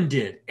Aaron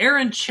did.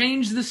 Aaron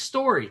changed the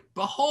story.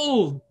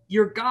 Behold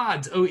your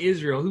gods, O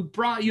Israel, who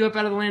brought you up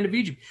out of the land of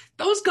Egypt.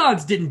 Those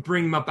gods didn't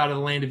bring him up out of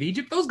the land of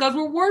Egypt. Those gods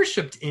were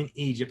worshipped in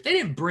Egypt. They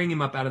didn't bring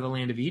him up out of the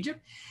land of Egypt.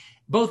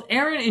 Both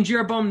Aaron and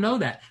Jeroboam know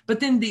that. But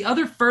then the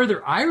other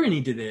further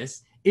irony to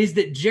this is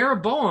that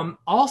Jeroboam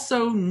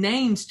also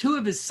names two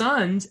of his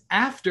sons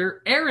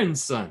after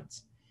Aaron's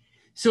sons.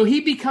 So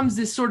he becomes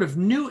this sort of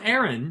new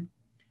Aaron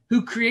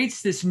who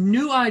creates this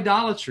new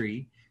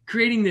idolatry,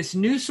 creating this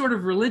new sort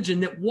of religion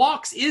that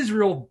walks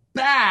Israel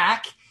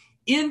back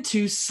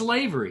into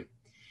slavery.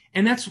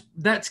 And that's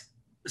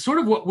sort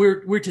of what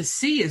we're to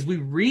see as we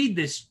read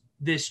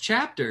this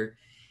chapter,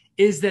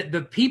 is that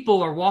the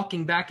people are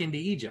walking back into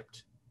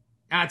Egypt.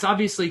 Now, it's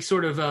obviously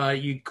sort of,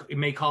 you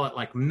may call it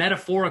like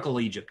metaphorical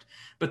Egypt,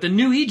 but the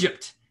new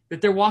Egypt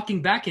that they're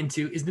walking back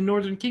into is the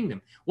northern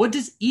kingdom. What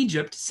does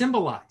Egypt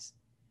symbolize?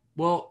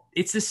 Well,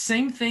 it's the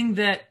same thing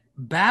that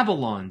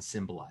Babylon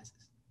symbolizes.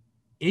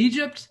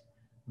 Egypt,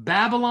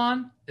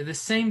 Babylon, they're the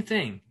same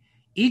thing.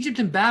 Egypt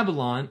and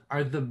Babylon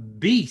are the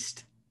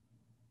beast.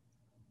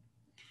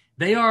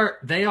 They are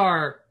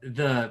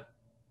the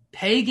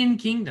pagan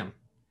kingdom.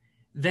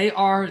 They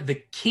are the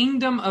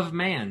kingdom of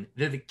man.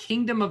 They're the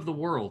kingdom of the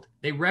world.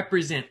 They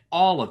represent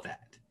all of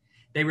that.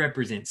 They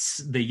represent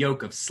the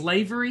yoke of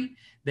slavery.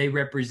 They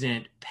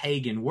represent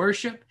pagan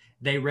worship.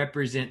 They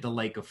represent the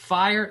lake of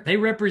fire. They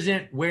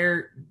represent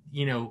where,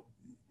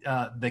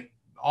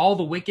 all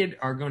the wicked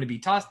are going to be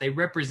tossed. They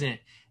represent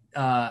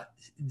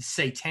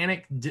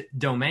satanic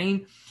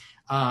domain.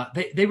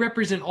 They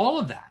represent all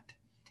of that.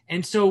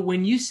 And so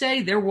when you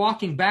say they're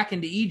walking back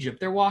into Egypt,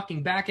 they're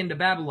walking back into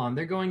Babylon,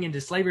 they're going into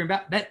slavery,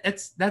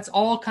 that's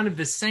all kind of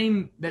the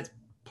same, that's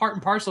part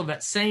and parcel of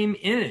that same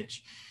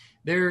image.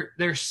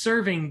 They're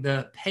serving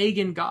the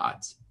pagan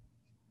gods.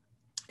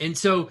 And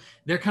so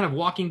they're kind of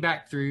walking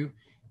back through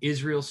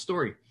Israel's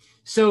story.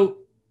 So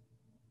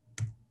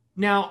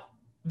now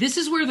this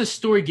is where the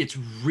story gets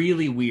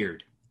really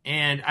weird.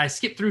 And I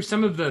skipped through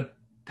some of the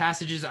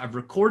passages. I've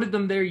recorded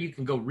them there. You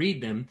can go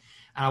read them.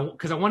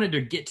 Because I wanted to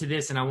get to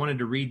this, and I wanted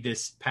to read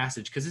this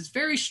passage because it's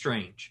very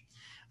strange.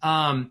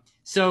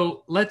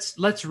 So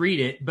let's read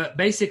it. But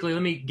basically,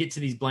 let me get to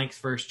these blanks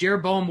first.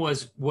 Jeroboam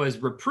is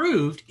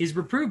reproved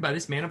by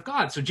this man of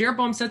God. So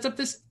Jeroboam sets up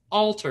this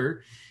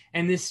altar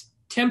and this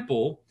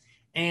temple,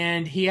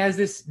 and he has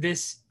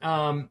this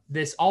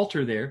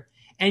altar there.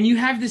 And you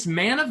have this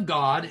man of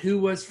God who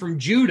was from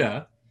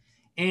Judah,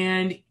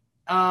 and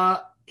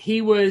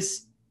he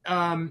was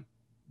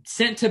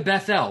sent to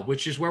Bethel,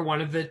 which is where one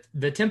of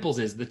the temples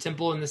is, the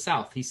temple in the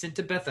south. He's sent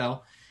to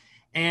Bethel,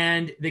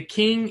 and the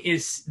king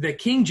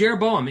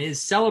Jeroboam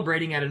is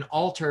celebrating at an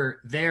altar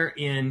there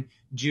in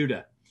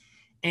Judah.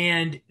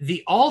 And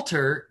the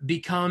altar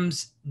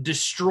becomes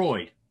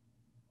destroyed.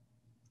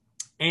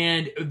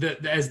 And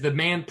as the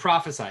man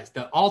prophesies,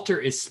 the altar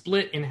is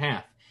split in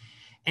half.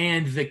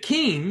 And the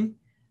king,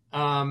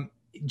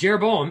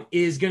 Jeroboam,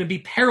 is going to be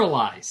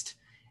paralyzed.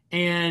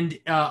 and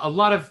a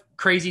lot of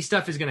crazy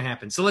stuff is going to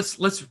happen. So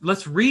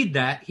let's read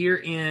that here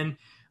in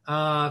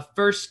 1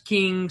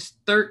 Kings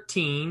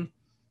 13,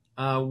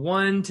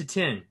 1 to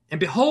 10. And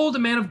behold, a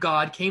man of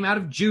God came out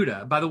of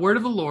Judah by the word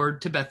of the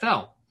Lord to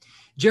Bethel.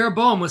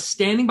 Jeroboam was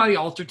standing by the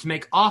altar to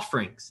make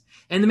offerings.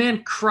 And the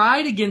man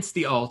cried against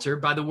the altar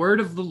by the word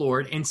of the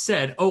Lord and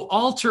said, O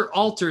altar,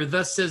 altar,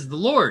 thus says the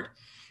Lord,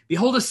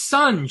 behold, a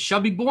son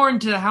shall be born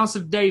to the house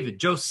of David,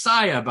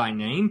 Josiah by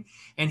name,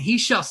 and he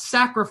shall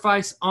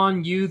sacrifice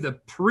on you the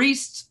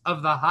priests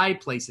of the high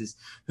places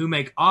who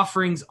make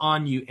offerings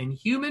on you, and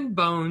human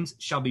bones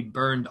shall be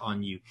burned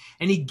on you.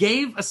 And he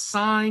gave a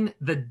sign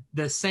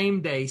the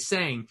same day,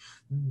 saying,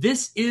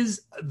 this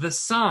is the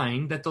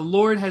sign that the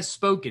Lord has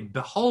spoken.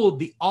 Behold,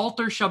 the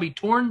altar shall be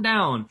torn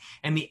down,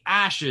 and the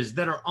ashes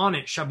that are on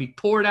it shall be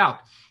poured out.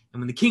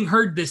 And when the king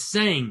heard this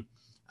saying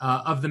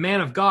of the man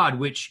of God,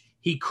 which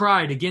he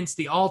cried against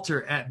the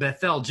altar at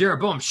Bethel,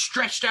 Jeroboam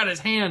stretched out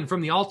his hand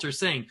from the altar,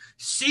 saying,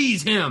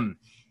 seize him.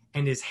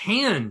 And his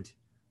hand,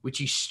 which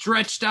he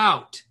stretched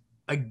out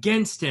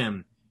against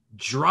him,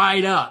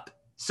 dried up,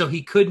 so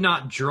he could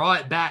not draw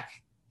it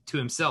back to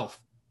himself.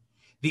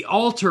 The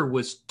altar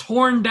was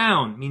torn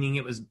down, meaning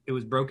it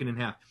was broken in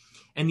half,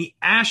 and the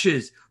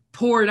ashes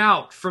poured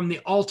out from the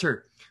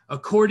altar,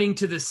 according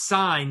to the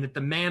sign that the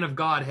man of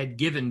God had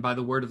given by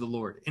the word of the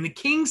Lord. And the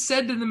king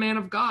said to the man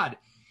of God,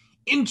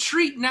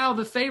 entreat now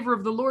the favor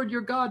of the Lord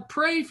your God.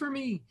 Pray for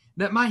me,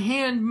 that my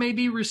hand may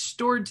be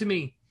restored to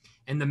me.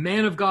 And the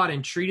man of God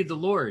entreated the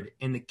Lord,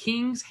 and the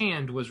king's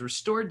hand was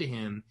restored to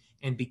him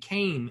and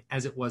became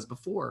as it was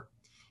before.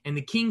 And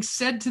the king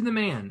said to the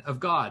man of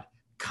God,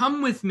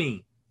 come with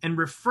me and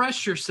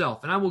refresh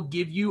yourself, and I will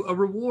give you a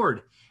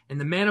reward.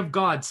 And the man of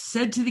God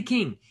said to the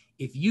king,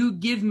 if you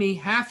give me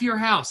half your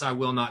house, I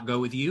will not go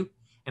with you,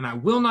 and I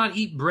will not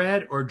eat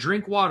bread or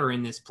drink water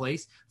in this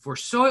place. For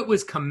so it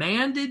was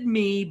commanded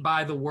me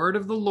by the word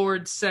of the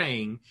Lord,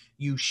 saying,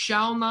 you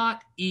shall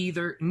not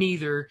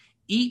neither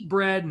eat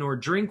bread nor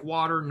drink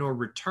water, nor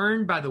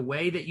return by the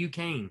way that you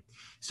came.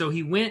 So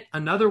he went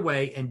another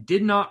way and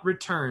did not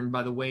return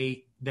by the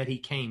way that he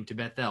came to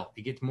Bethel.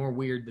 It gets more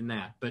weird than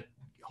that, but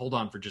hold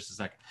on for just a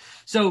second.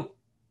 So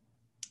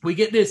we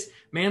get this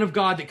man of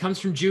God that comes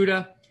from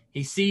Judah.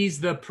 He sees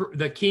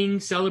the king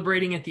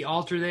celebrating at the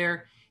altar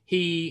there.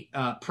 He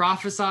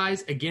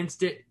prophesies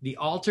against it. The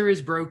altar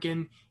is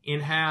broken in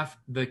half.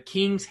 The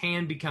king's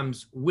hand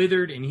becomes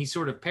withered, and he's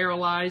sort of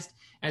paralyzed,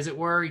 as it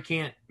were. He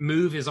can't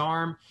move his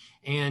arm.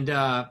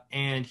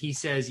 And he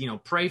says,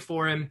 pray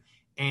for him.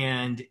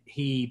 And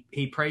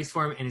he prays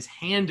for him, and his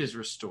hand is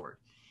restored.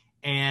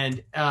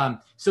 And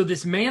so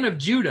this man of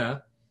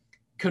Judah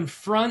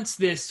confronts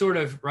this sort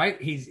of, right?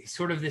 He's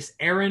sort of this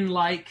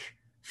Aaron-like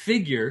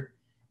figure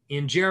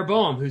in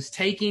Jeroboam, who's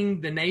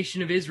taking the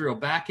nation of Israel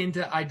back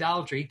into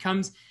idolatry. He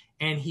comes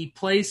and he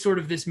plays sort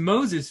of this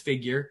Moses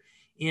figure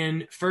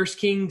in 1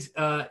 Kings,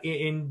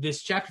 in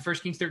this chapter, 1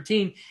 Kings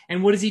 13.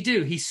 And what does he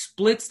do? He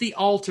splits the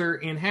altar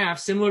in half,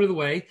 similar to the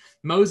way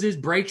Moses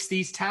breaks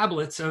these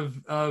tablets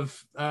of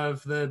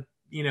the,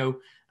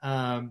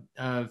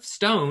 of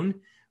stone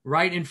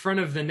right in front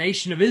of the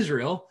nation of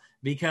Israel,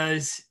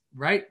 because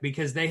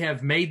they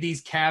have made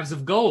these calves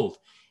of gold,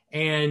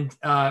 and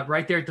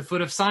right there at the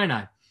foot of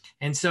Sinai.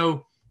 And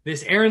so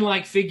this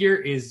Aaron-like figure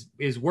is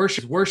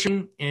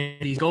worshiping,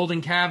 and these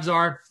golden calves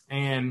are,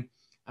 and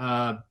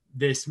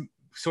this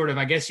sort of,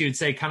 I guess you would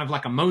say, kind of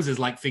like a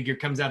Moses-like figure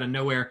comes out of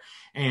nowhere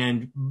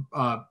and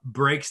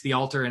breaks the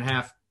altar in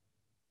half.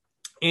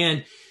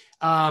 And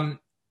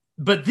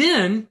but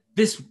then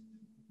this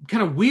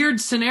kind of weird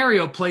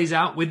scenario plays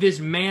out with this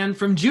man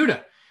from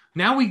Judah.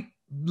 Now we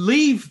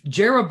leave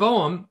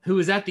Jeroboam, who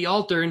is at the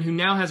altar and who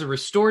now has a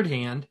restored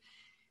hand.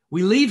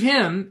 We leave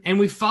him and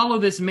we follow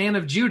this man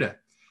of Judah,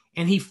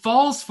 and he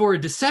falls for a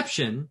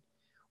deception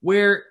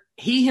where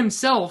he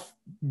himself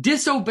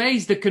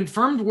disobeys the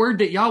confirmed word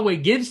that Yahweh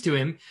gives to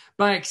him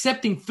by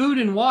accepting food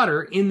and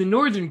water in the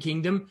northern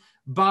kingdom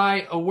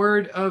by a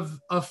word of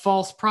a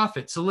false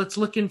prophet. So let's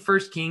look in 1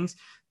 Kings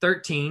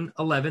 13,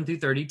 11 through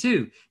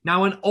 32.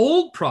 Now an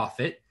old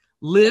prophet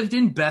lived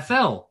in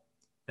Bethel.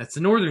 That's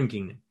the northern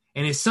kingdom.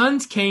 And his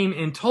sons came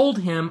and told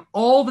him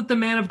all that the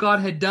man of God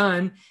had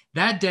done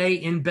that day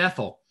in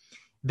Bethel.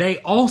 They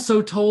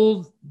also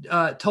told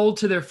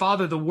to their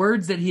father the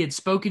words that he had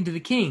spoken to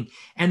the king.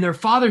 And their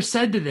father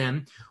said to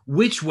them,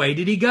 which way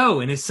did he go?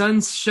 And his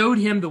sons showed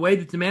him the way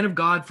that the man of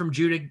God from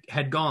Judah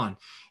had gone.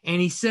 And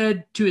he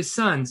said to his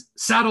sons,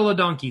 saddle a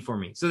donkey for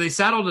me. So they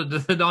saddled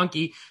the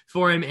donkey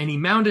for him, and he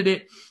mounted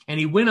it, and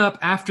he went up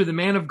after the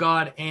man of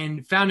God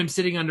and found him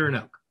sitting under an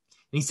oak.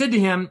 And he said to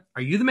him,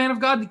 are you the man of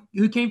God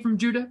who came from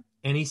Judah?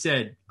 And he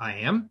said, I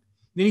am.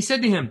 Then he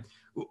said to him,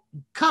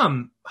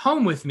 come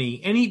home with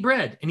me and eat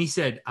bread. And he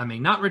said, I may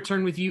not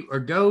return with you or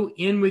go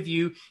in with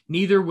you,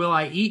 neither will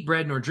I eat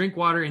bread nor drink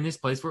water in this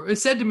place. For it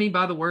was said to me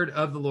by the word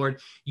of the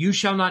Lord, you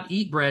shall not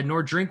eat bread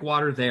nor drink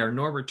water there,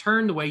 nor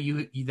return the way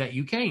that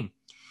you came.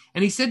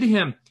 And he said to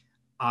him,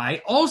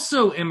 I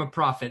also am a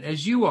prophet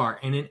as you are.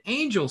 And an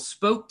angel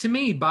spoke to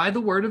me by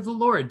the word of the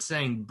Lord,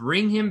 saying,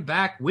 bring him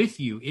back with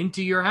you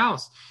into your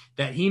house,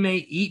 that he may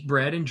eat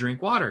bread and drink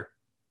water.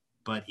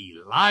 But he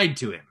lied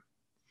to him.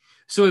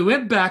 So he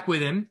went back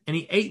with him, and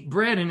he ate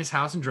bread in his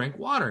house and drank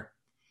water.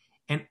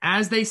 And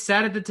as they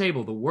sat at the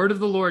table, the word of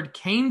the Lord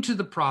came to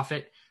the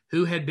prophet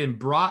who had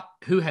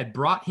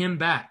brought him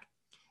back.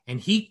 And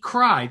he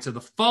cried. So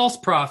the false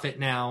prophet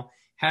now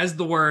has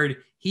the word,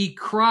 he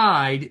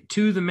cried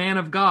to the man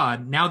of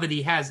God. Now that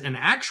he has an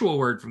actual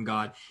word from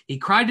God, he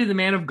cried to the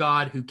man of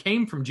God who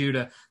came from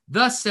Judah.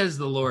 Thus says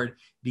the Lord,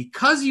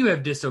 because you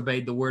have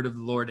disobeyed the word of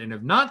the Lord and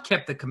have not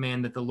kept the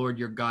command that the Lord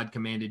your God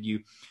commanded you,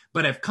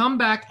 but have come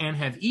back and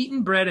have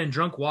eaten bread and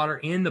drunk water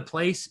in the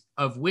place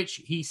of which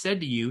he said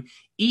to you,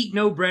 eat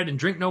no bread and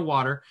drink no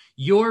water,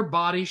 your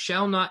body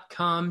shall not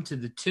come to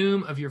the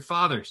tomb of your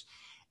fathers.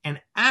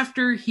 And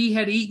after he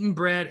had eaten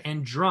bread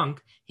and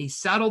drunk, he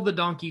saddled the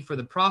donkey for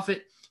the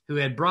prophet who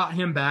had brought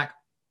him back.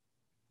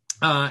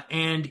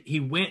 And he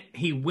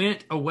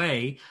went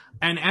away.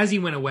 And as he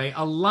went away,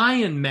 a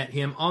lion met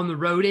him on the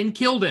road and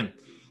killed him.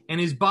 And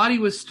his body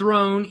was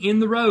thrown in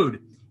the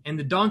road, and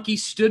the donkey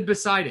stood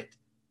beside it.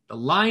 The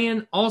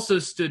lion also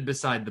stood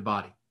beside the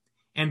body.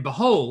 And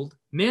behold,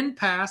 men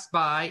passed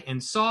by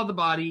and saw the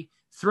body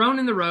thrown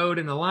in the road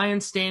and the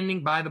lion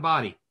standing by the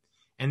body.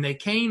 And they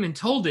came and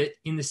told it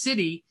in the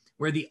city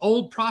where the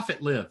old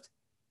prophet lived.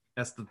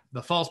 That's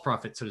the false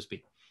prophet, so to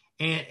speak.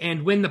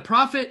 And when the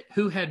prophet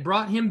who had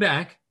brought him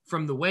back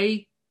from the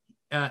way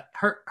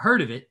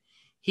heard of it,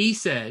 he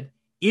said,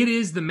 it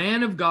is the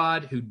man of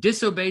God who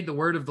disobeyed the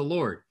word of the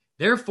Lord.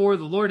 Therefore,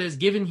 the Lord has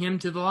given him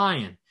to the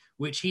lion,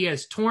 which he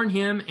has torn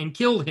him and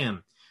killed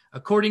him,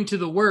 according to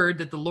the word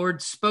that the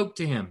Lord spoke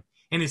to him.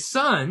 And his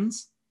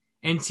sons,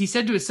 and he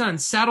said to his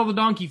sons, saddle the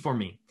donkey for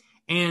me.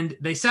 And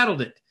they saddled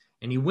it.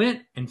 And he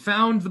went and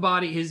found the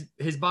body,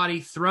 his body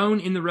thrown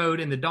in the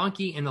road, and the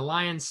donkey and the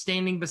lion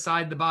standing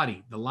beside the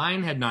body. The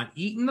lion had not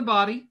eaten the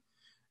body,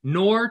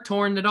 nor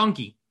torn the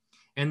donkey.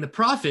 And the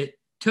prophet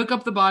took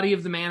up the body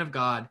of the man of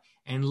God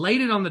and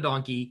laid it on the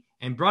donkey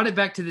and brought it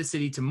back to the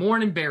city to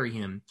mourn and bury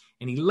him.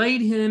 And he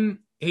laid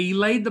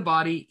the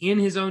body in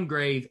his own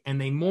grave, and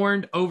they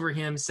mourned over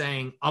him,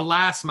 saying,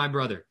 alas, my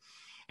brother.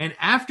 And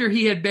after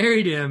he had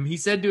buried him, he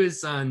said to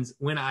his sons,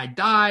 when I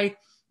die,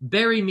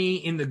 bury me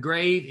in the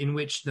grave in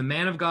which the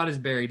man of God is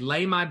buried.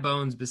 Lay my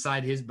bones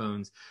beside his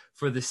bones.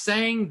 For the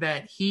saying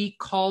that he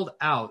called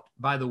out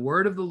by the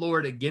word of the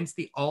Lord against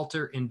the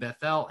altar in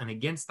Bethel and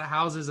against the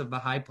houses of the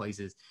high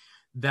places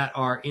that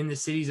are in the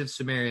cities of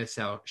Samaria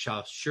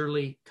shall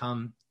surely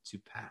come to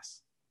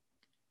pass.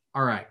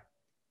 All right.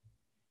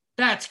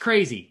 That's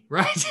crazy,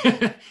 right?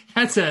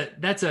 That's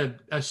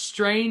a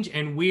strange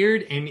and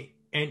weird and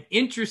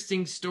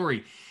interesting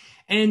story.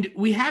 And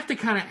we have to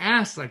kind of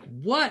ask, like,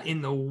 what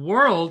in the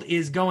world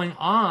is going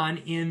on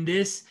in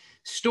this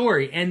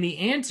story? And the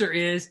answer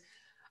is,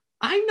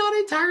 I'm not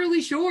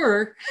entirely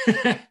sure,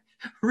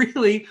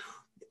 really,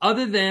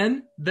 other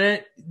than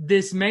that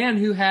this man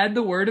who had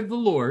the word of the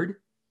Lord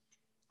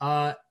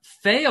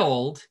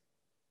failed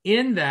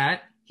in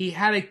that he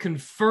had a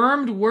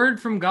confirmed word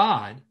from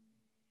God.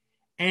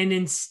 And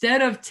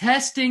instead of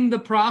testing the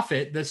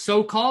prophet, the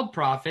so-called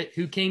prophet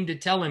who came to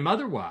tell him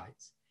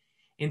otherwise,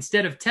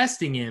 instead of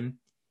testing him,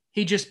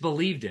 he just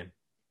believed him.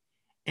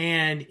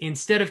 And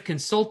instead of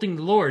consulting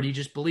the Lord, he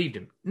just believed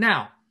him.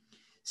 Now,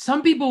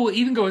 some people will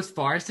even go as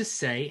far as to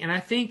say, and I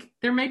think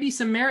there may be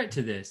some merit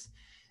to this,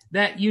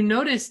 that you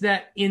notice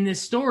that in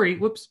this story,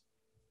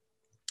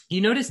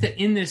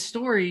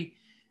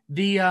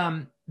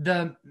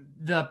 the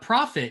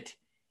prophet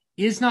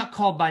is not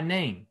called by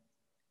name,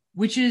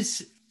 which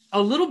is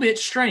a little bit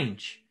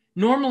strange.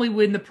 Normally,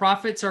 when the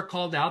prophets are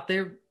called out,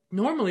 they're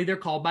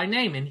called by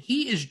name, and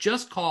he is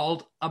just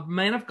called a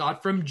man of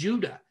God from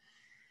Judah,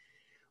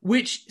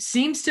 which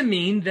seems to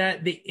mean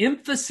that the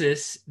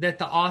emphasis that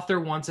the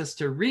author wants us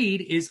to read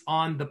is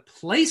on the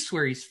place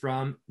where he's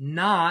from,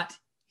 not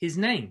his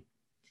name.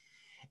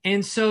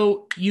 And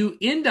so you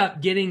end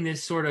up getting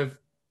this sort of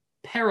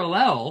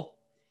parallel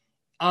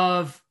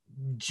of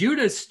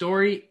Judah's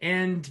story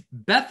and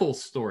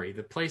Bethel's story,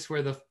 the place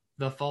where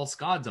the false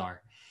gods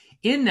are.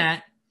 In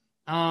that,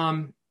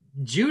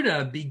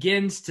 Judah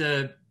begins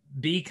to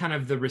be kind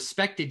of the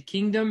respected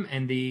kingdom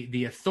and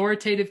the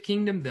authoritative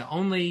kingdom, the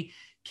only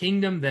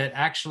kingdom that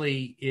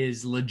actually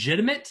is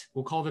legitimate.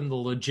 We'll call them the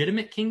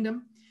legitimate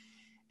kingdom.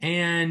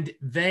 And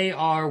they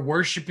are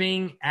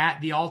worshiping at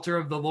the altar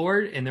of the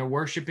Lord, and they're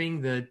worshiping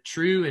the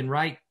true and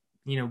right,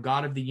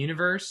 God of the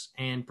universe,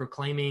 and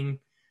proclaiming,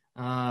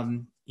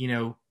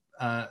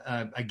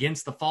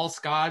 against the false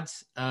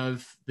gods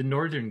of the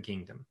northern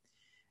kingdom,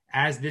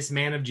 as this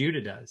man of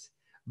Judah does.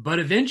 But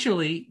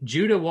eventually,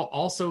 Judah will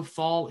also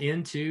fall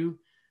into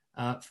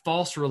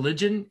false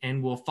religion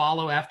and will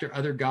follow after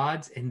other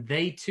gods, and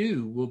they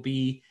too will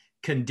be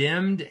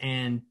condemned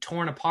and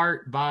torn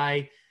apart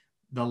by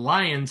the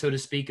lion, so to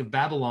speak, of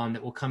Babylon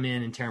that will come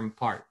in and tear them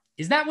apart.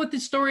 Is that what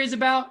this story is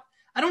about?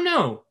 I don't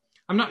know.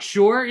 I'm not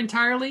sure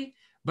entirely,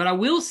 but I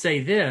will say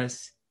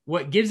this.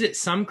 what gives it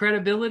some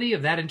credibility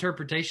of that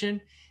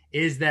interpretation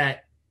is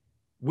that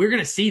we're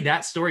going to see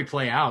that story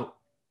play out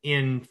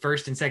in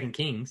First and Second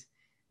Kings.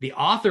 The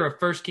author of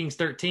First Kings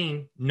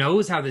 13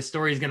 knows how this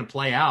story is going to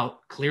play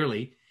out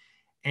clearly,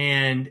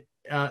 and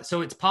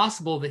so it's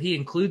possible that he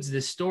includes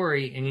this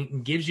story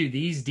and gives you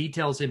these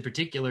details in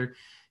particular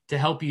to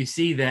help you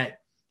see that,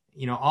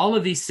 you know, all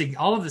of the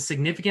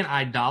significant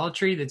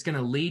idolatry that's going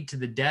to lead to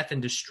the death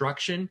and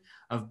destruction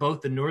of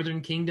both the northern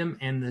kingdom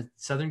and the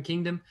southern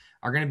kingdom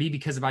are going to be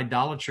because of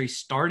idolatry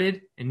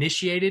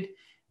initiated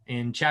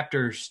in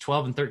chapters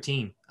 12 and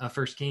 13 of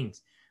First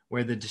Kings,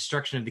 where the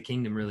destruction of the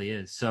kingdom really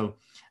is. So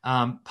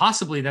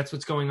possibly that's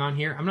what's going on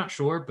here. I'm not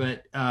sure,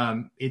 but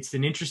it's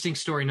an interesting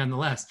story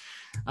nonetheless.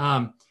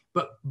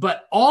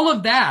 But all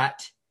of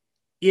that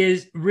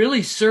is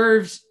really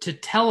serves to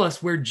tell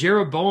us where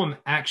Jeroboam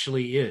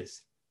actually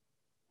is.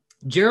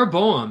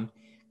 Jeroboam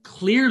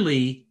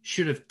clearly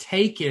should have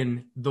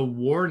taken the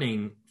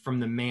warning from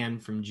the man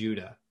from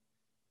Judah,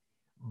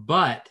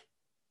 but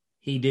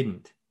he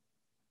didn't.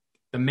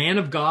 The man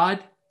of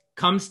God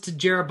comes to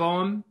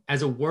Jeroboam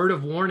as a word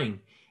of warning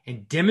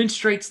and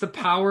demonstrates the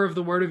power of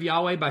the word of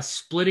Yahweh by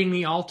splitting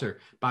the altar,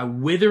 by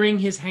withering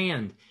his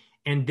hand,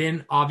 and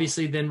then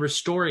obviously then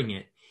restoring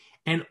it.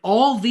 And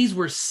all these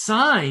were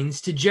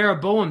signs to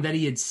Jeroboam that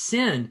he had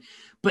sinned.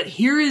 But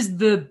here is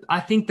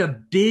I think the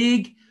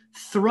big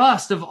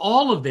thrust of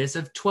all of this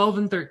of 12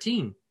 and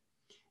 13.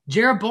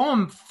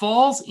 Jeroboam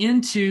falls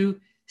into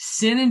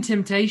sin and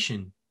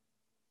temptation.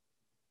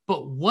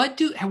 But what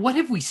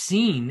have we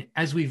seen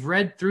as we've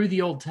read through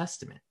the Old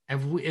Testament,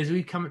 as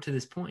we've come up to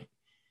this point?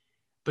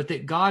 But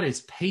that God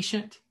is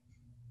patient,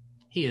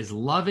 he is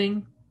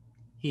loving,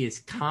 he is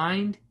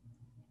kind,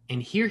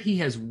 and here he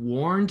has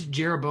warned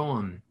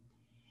Jeroboam.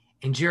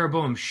 And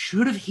Jeroboam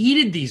should have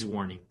heeded these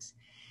warnings,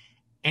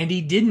 and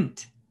he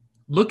didn't.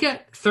 Look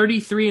at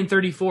 33 and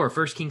 34,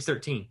 1 Kings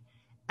 13.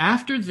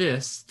 After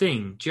this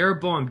thing,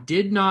 Jeroboam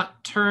did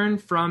not turn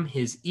from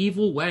his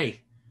evil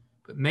way,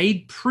 but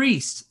made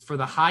priests for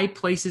the high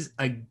places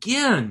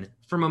again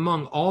from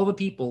among all the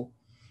people.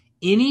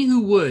 Any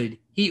who would,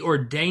 he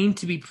ordained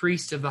to be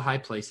priests of the high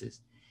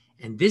places.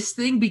 And this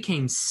thing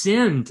became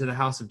sin to the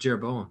house of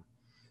Jeroboam,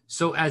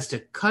 so as to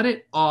cut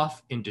it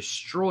off and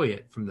destroy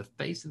it from the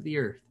face of the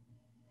earth.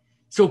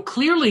 So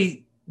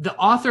clearly, the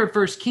author of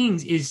First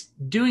Kings is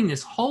doing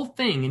this whole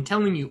thing and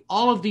telling you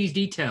all of these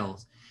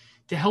details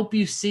to help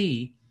you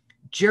see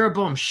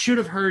Jeroboam should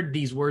have heard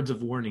these words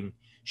of warning,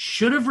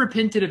 should have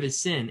repented of his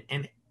sin.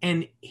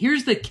 And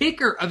here's the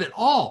kicker of it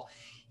all.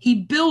 He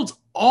builds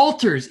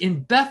altars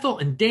in Bethel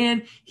and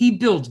Dan. He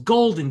builds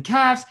golden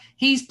calves.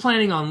 He's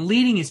planning on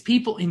leading his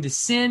people into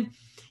sin.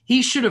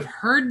 He should have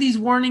heard these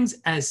warnings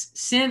as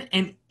sin.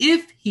 And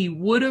if he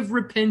would have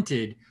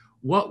repented,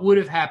 what would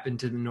have happened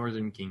to the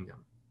northern kingdom?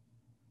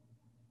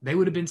 They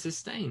would have been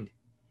sustained.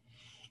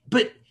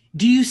 But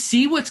do you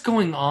see what's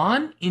going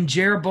on in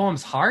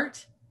Jeroboam's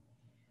heart?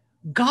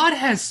 God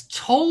has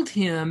told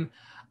him,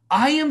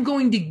 I am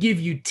going to give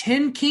you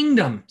 10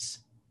 kingdoms,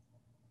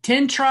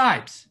 10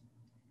 tribes.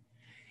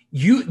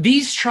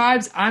 These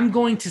tribes I'm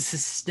going to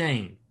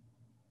sustain.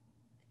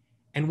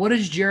 And what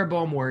is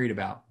Jeroboam worried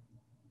about?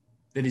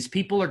 That his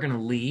people are going to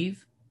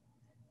leave,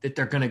 that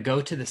they're going to go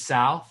to the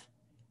south,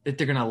 that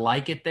they're going to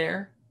like it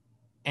there,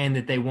 and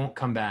that they won't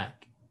come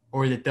back,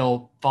 or that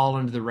they'll fall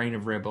under the reign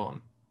of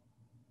Rehoboam.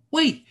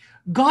 Wait,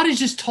 God has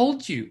just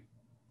told you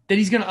that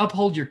he's going to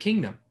uphold your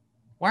kingdom.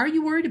 Why are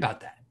you worried about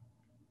that?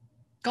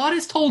 God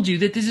has told you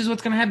that this is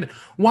what's going to happen.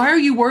 Why are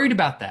you worried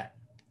about that?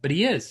 But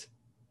he is.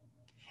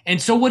 And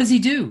so what does he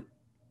do?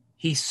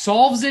 He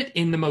solves it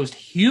in the most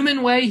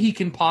human way he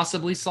can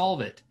possibly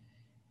solve it.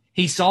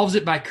 He solves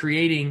it by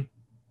creating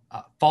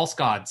false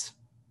gods,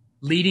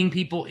 leading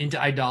people into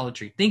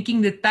idolatry,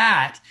 thinking that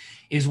that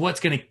is what's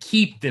going to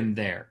keep them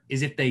there,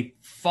 is if they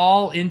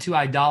fall into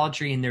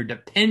idolatry and they're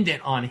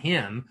dependent on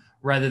him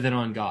rather than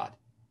on God.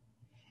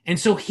 And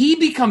so he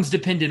becomes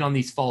dependent on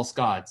these false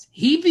gods.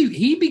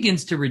 He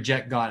begins to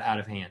reject God out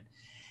of hand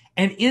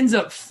and ends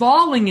up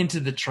falling into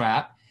the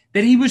trap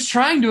that he was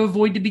trying to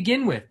avoid to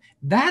begin with.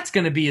 That's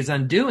going to be his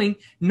undoing,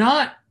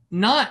 not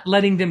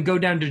letting them go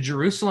down to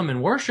Jerusalem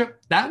and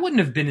worship. That wouldn't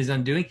have been his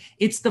undoing.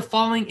 It's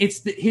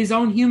his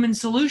own human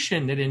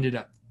solution that ended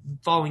up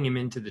falling him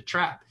into the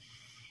trap.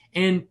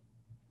 And,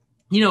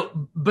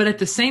 but at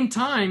the same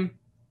time,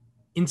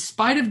 in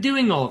spite of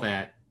doing all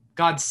that,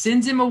 God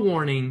sends him a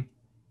warning.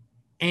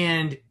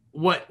 And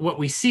what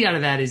we see out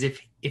of that is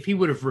if he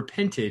would have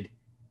repented,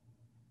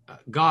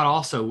 God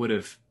also would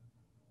have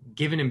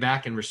given him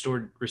back and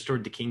restored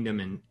the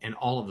kingdom and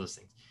all of those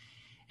things.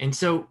 And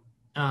so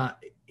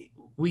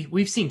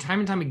we've seen time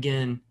and time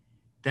again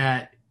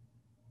that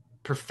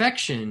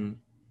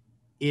perfection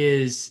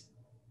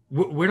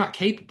we're not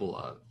capable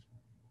of.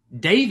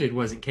 David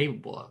wasn't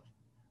capable of.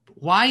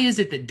 Why is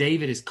it that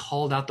David is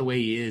called out the way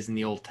he is in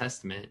the Old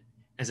Testament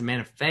as a man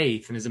of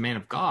faith and as a man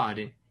of God?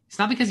 And it's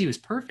not because he was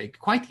perfect,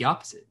 quite the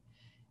opposite.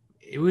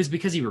 It was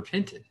because he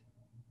repented.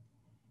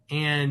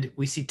 And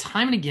we see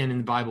time and again in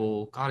the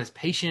Bible, God is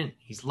patient,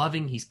 he's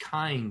loving, he's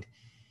kind.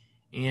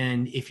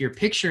 And if you're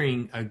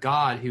picturing a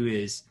God who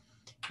is,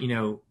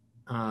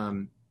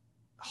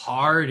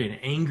 hard and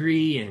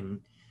angry and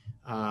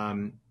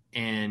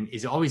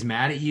is always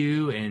mad at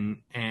you and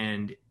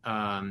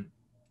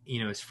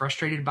is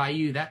frustrated by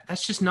you,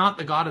 that's just not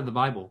the God of the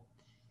Bible.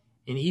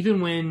 And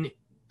even when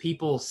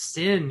people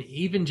sin,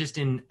 even just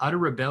in utter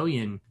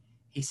rebellion,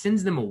 he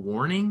sends them a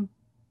warning.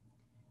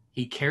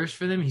 He cares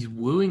for them. He's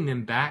wooing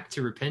them back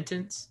to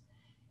repentance.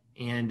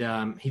 And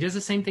he does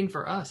the same thing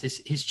for us,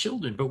 his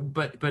children.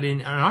 But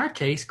in our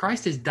case,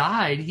 Christ has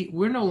died.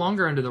 We're no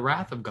longer under the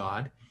wrath of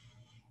God.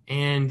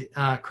 And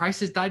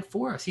Christ has died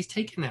for us. He's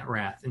taken that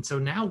wrath. And so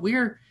now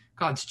we're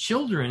God's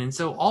children. And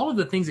so all of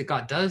the things that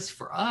God does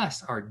for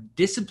us are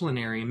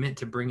disciplinary and meant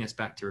to bring us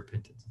back to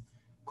repentance.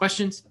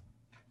 Questions?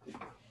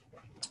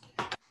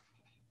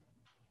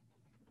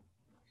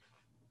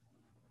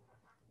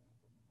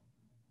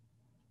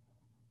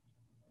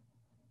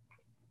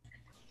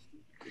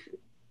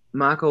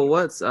 Michael,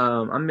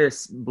 I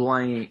missed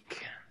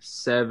blank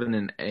 7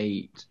 and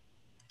 8.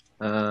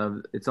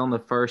 It's on the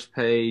first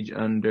page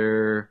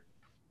under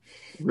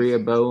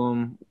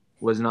Rehoboam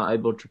was not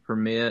able to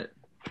permit.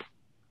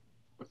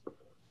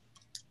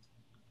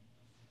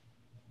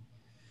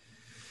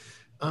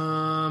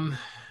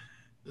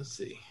 Let's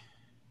see.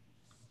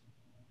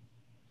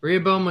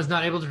 Rehoboam was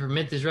not able to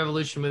permit this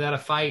revolution without a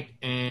fight,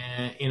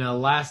 and in a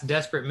last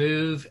desperate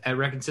move at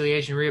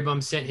reconciliation,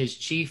 Rehoboam sent his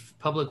chief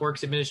public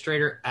works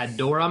administrator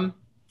Adoram.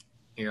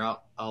 Here,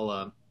 I'll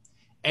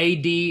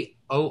Adoram,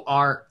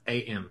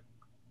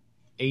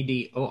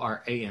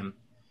 Adoram,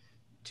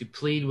 to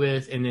plead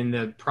with, and then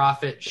the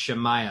prophet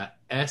Shemaiah,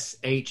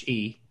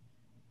 Shemaiah,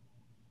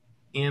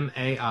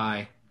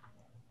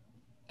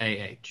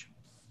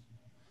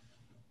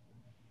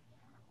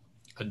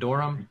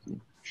 Adoram,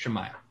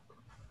 Shemaiah.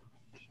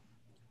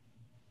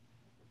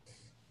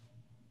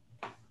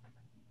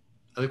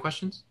 Other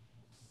questions?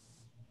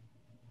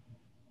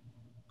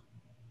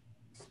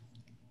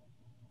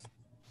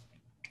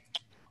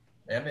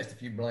 Yeah, I missed a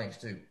few blanks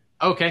too.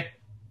 Okay.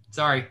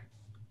 Sorry.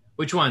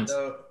 Which ones?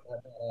 So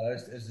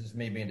this is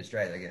me being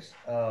distracted, I guess.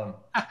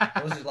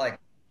 This is like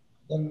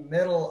the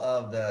middle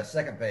of the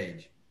second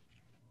page.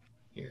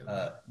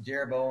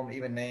 Jeroboam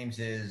even names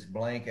his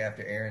blank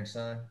after Aaron's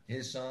son.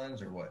 His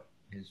sons or what?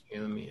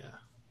 Here, let me.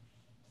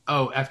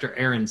 After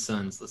Aaron's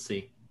sons. Let's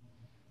see.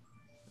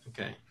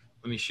 Okay.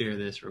 Let me share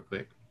this real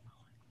quick.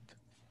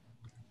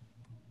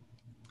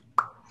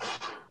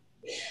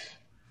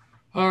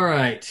 All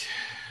right.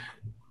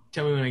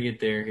 Tell me when I get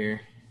there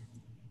here.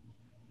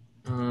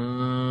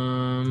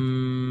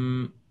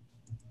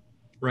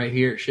 Right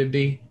here it should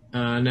be.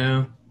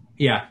 No.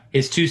 Yeah,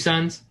 his 2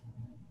 sons.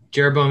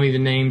 Jeroboam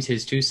even names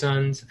his 2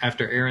 sons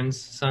after Aaron's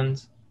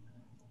sons.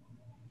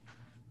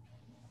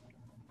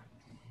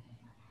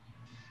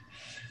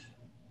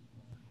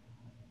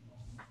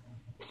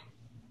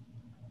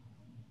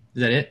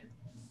 Is that it?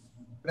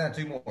 Got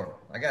 2 more.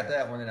 I got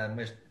that one and I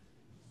missed.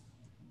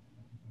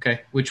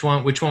 Okay. Which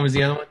one was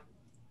the other one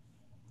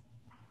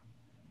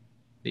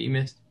that you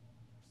missed?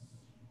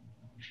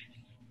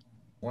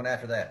 One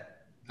after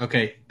that.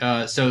 Okay.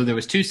 So there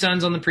was 2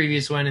 sons on the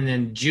previous one, and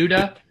then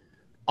Judah,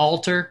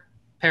 altar,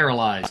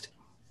 paralyzed.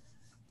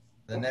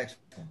 The next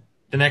one.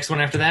 The next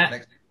one after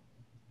that?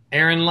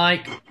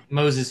 Aaron-like,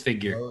 Moses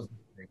figure.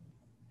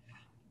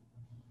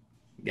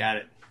 Got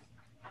it.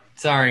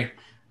 Sorry.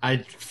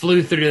 I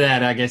flew through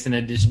that, I guess, in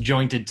a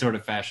disjointed sort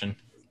of fashion.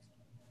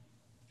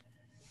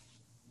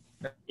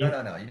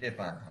 No. You did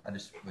fine. I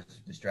just was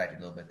distracted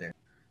a little bit there.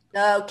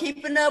 No,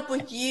 keeping up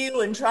with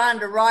you and trying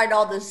to write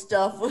all this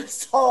stuff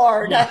was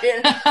hard.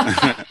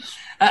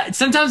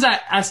 Sometimes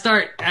I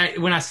start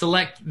when I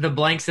select the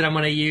blanks that I'm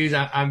going to use.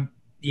 I'm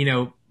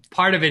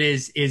part of it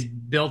is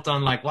built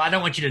on like, well, I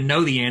don't want you to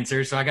know the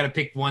answer, so I got to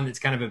pick one that's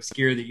kind of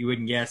obscure that you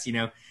wouldn't guess,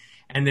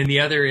 And then the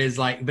other is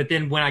like, but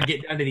then when I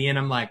get down to the end,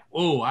 I'm like,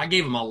 oh, I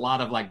gave them a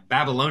lot of like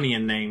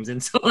Babylonian names,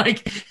 and so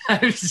like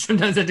I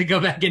sometimes have to go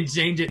back and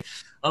change it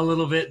a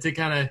little bit to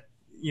kind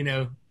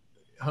of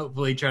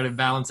hopefully try to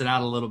balance it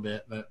out a little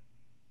bit. But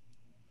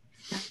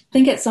I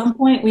think at some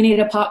point we need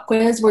a pop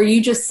quiz where you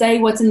just say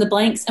what's in the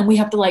blanks and we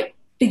have to like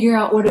figure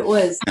out what it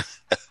was.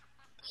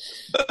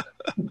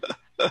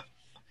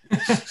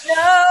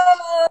 No.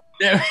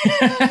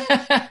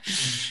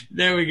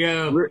 There we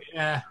go.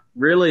 Yeah.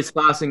 Really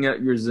spicing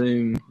up your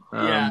Zoom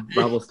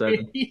Bible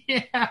study.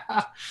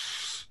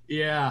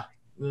 Yeah.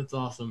 That's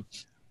awesome.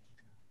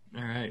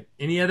 All right.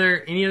 Any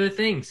other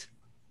things?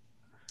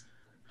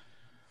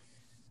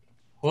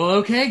 Well,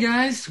 okay,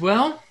 guys.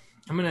 Well,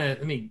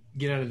 let me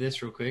get out of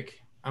this real quick.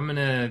 I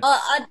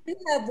do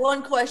have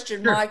one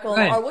question, Sure, Michael.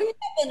 go ahead. Are we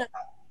having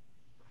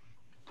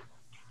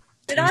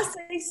did I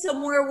say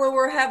somewhere where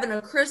we're having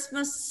a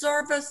Christmas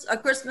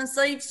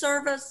Eve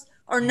service,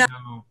 or no?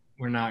 No,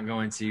 we're not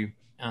going to.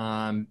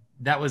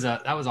 That was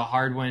a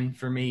hard one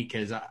for me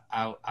because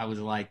I was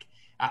like,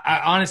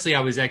 I honestly,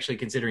 I was actually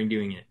considering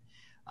doing it.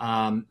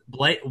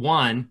 Blake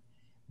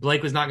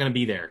was not going to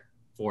be there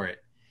for it.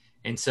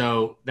 And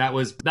so that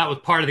was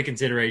part of the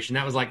consideration.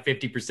 That was like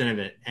 50% of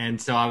it.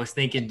 And so I was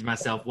thinking to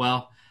myself,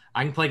 well,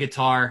 I can play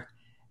guitar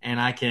and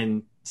I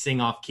can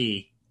sing off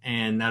key,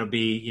 and that'll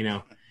be, you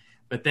know.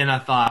 But then I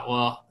thought,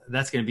 well,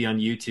 that's going to be on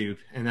YouTube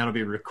and that'll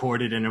be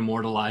recorded and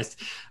immortalized.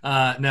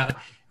 No.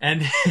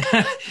 And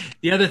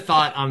the other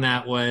thought on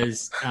that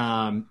was,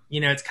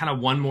 you know, it's kind of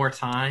one more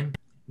time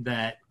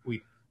that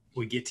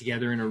we get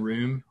together in a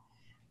room,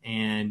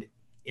 and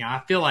you know,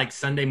 I feel like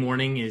Sunday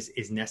morning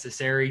is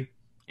necessary.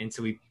 And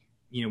so we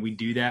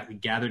do that. We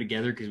gather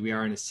together because we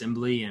are an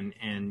assembly,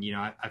 and you know,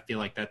 I feel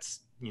like that's,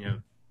 you know,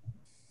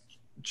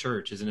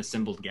 church is an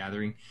assembled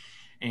gathering.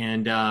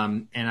 And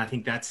I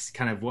think that's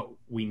kind of what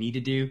we need to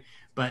do.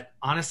 But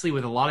honestly,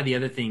 with a lot of the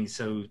other things,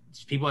 so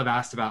people have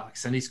asked about like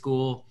Sunday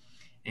school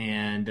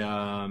and,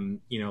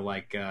 you know,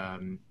 like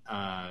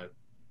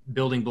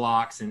building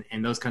blocks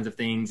and those kinds of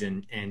things,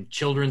 and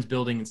children's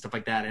building and stuff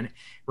like that. And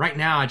right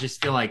now I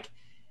just feel like,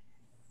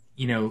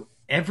 you know,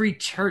 every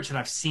church that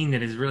I've seen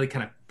that has really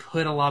kind of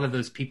put a lot of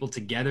those people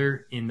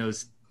together in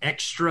those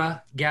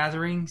extra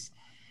gatherings,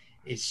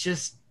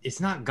 it's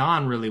not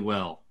gone really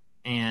well.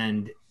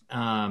 And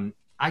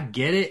I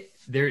get it.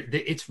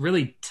 It's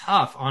really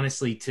tough,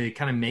 honestly, to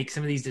kind of make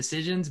some of these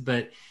decisions,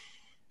 but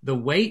the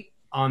weight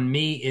on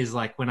me is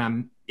like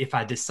if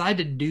I decide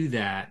to do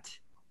that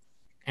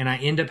and I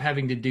end up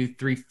having to do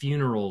 3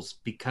 funerals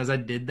because I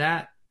did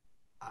that,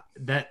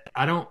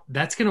 I don't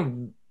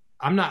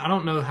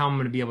know how I'm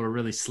going to be able to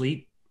really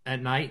sleep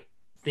at night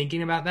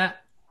thinking about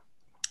that.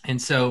 And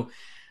so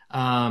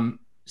I'm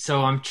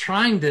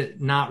trying to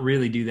not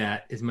really do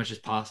that as much as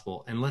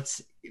possible. And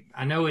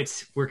I know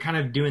we're kind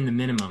of doing the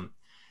minimum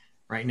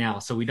right now.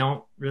 So we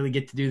don't really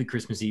get to do the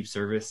Christmas Eve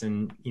service,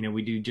 and, you know,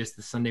 we do just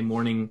the Sunday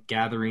morning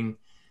gathering,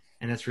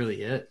 and that's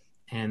really it.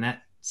 And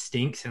that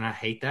stinks. And I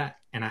hate that.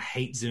 And I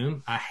hate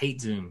Zoom.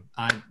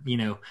 You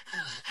know,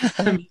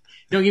 I mean,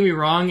 don't get me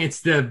wrong.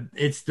 It's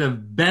the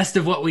best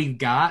of what we've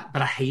got,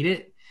 but I hate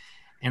it.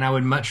 And I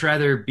would much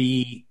rather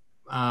be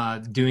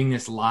doing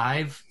this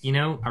live, you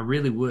know, I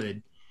really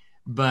would.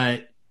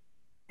 But,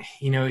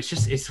 you know,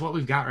 it's what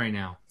we've got right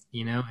now,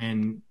 you know,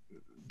 and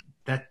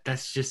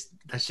that's just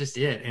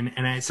it.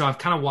 And so I've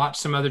kind of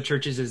watched some other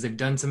churches as they've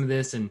done some of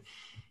this, and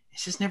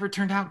it's just never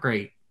turned out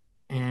great.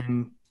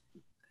 And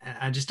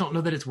I just don't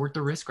know that it's worth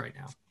the risk right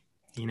now,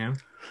 you know?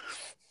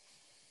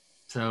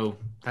 So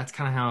that's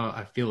kind of how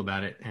I feel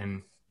about it.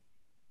 And,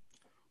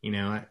 you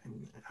know,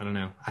 I don't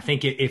know. I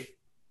think if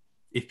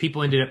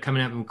people ended up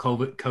coming out with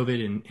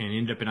COVID and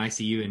ended up in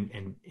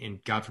ICU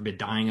and God forbid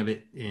dying of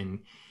it, and,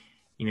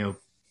 you know,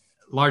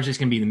 largely it's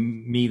going to be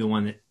me, the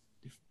one that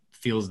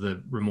feels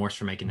the remorse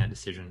for making that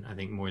decision, I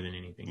think, more than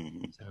anything.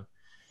 Mm-hmm. So,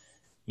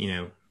 you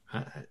know,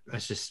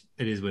 that's just,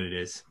 it is what it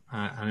is.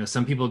 I know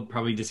some people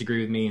probably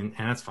disagree with me, and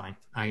that's fine.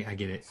 I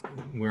get it.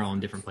 We're all in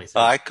different places.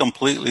 I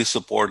completely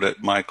support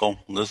it, Michael.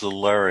 This is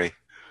Larry.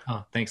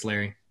 Oh, thanks,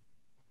 Larry.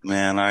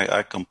 Man,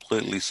 I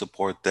completely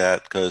support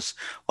that, because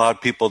a lot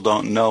of people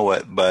don't know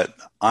it, but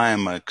I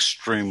am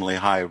extremely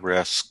high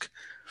risk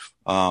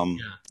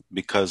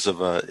because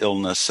of an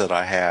illness that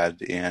I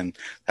had, and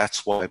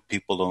that's why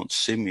people don't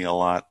see me a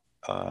lot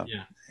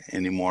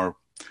anymore.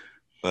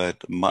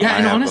 But and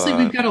honestly,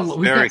 we've got a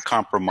very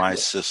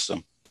compromised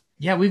system.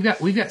 Yeah, we've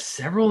got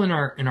several in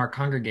our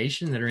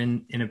congregation that are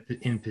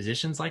in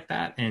positions like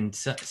that, and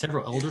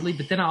several elderly.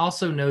 But then I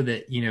also know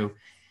that, you know,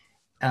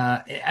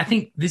 I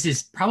think this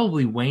is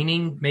probably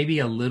waning maybe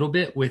a little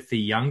bit with the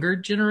younger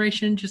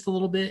generation, just a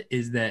little bit,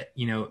 is that,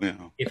 you know,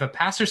 if a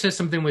pastor says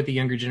something with the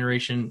younger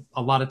generation,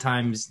 a lot of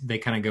times they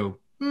kind of go,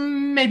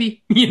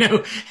 maybe, you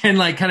know, and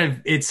like kind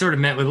of it's sort of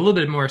met with a little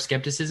bit more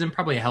skepticism,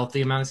 probably a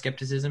healthy amount of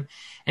skepticism.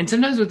 And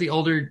sometimes with the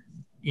older,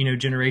 you know,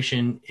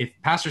 generation, if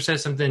pastor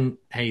says something,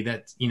 hey,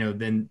 that's, you know,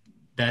 then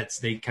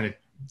they kind of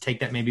take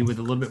that maybe with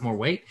a little bit more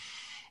weight.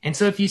 And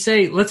so if you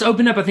say, let's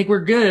open up, I think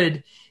we're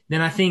good, then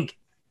I think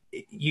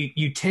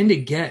you tend to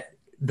get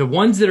the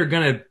ones that are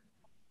going to,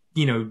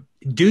 you know,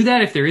 do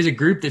that. If there is a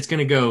group that's going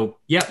to go,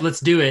 yep, let's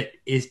do it,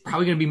 is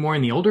probably going to be more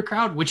in the older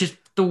crowd, which is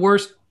the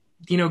worst,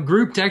 you know,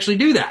 group to actually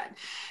do that,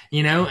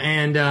 you know?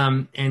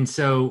 And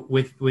so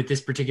with this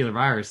particular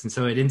virus, and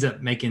so it ends up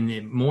making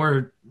it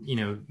more, you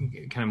know,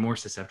 kind of more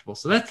susceptible.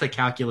 So that's the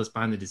calculus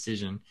behind the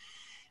decision.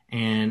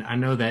 And I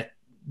know that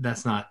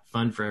that's not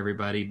fun for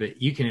everybody,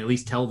 but you can at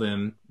least tell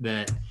them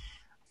that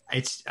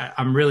it's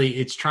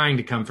trying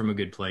to come from a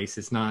good place.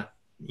 It's not,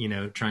 you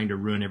know, trying to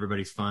ruin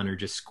everybody's fun or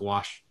just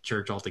squash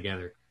church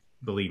altogether.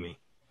 Believe me.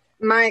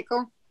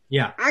 Michael.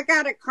 Yeah. I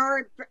got a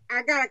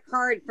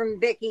card from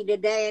Vicky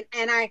today,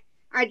 and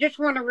I just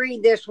want to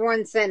read this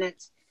one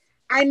sentence.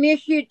 I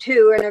miss you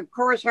too, and of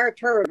course our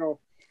turtle.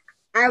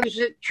 I was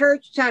at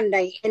church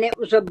Sunday, and it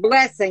was a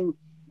blessing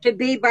to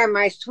be by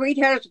my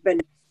sweet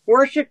husband,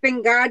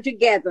 worshiping God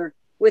together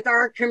with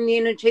our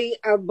community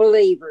of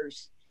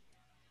believers.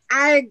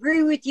 I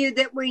agree with you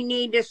that we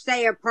need to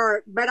stay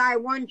apart, but I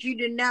want you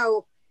to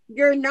know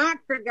you're not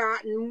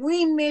forgotten.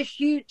 We miss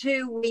you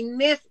too. We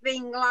miss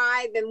being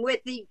live and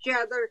with each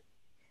other,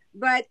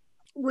 but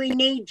we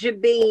need to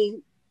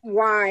be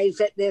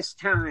wise at this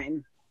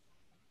time.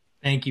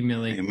 Thank you,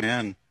 Millie.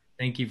 Amen.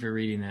 Thank you for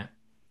reading that.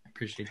 I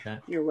appreciate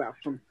that. You're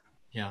welcome.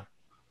 Yeah.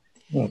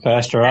 Well,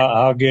 Pastor,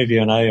 I'll give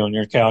you an A on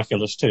your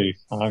calculus too.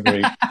 I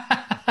agree.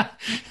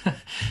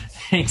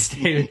 Thanks,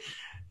 David.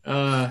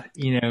 I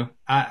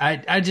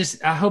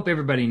hope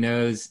everybody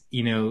knows,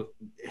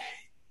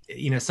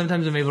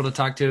 sometimes I'm able to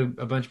talk to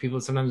a bunch of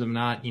people, sometimes I'm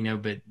not,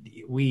 but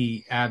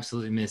we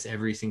absolutely miss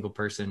every single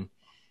person.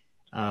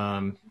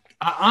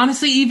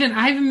 Honestly,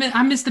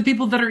 I miss the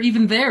people that are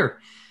even there.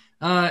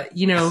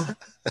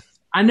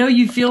 I know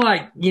you feel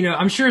like,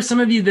 I'm sure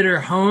some of you that are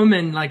home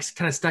and like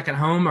kind of stuck at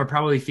home are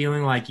probably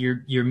feeling like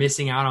you're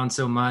missing out on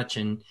so much.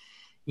 And,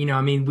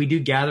 we do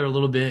gather a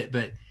little bit,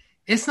 but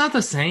it's not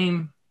the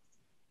same.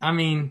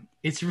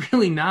 It's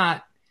really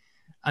not.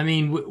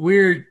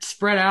 We're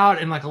spread out,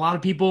 and like a lot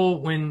of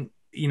people, when,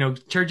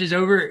 church is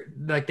over,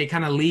 like they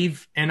kind of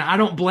leave, and I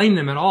don't blame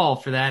them at all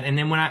for that. And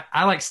then when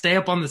I like stay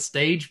up on the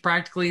stage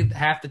practically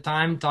half the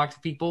time, talk to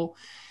people,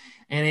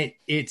 and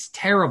it's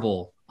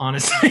terrible,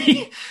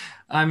 honestly.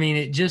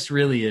 It just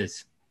really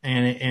is.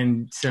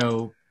 And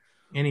so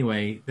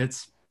anyway,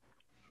 that's,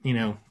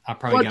 I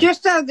probably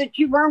just so that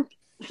you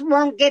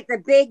won't get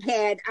the big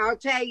head, I'll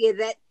tell you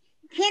that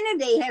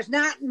Kennedy has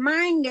not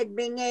minded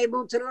being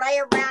able to lay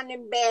around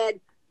in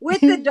bed with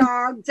the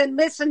dogs and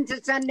listen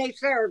to Sunday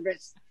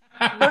service.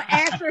 But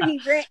after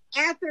I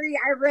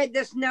read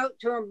this note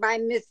to him by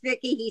Miss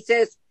Vicky, he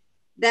says,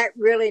 that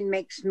really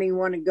makes me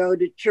want to go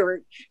to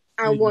church.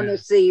 I want to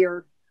see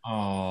her.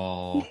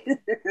 Oh,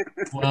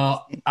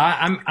 well,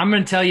 I'm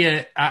going to tell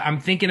you, I'm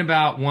thinking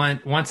about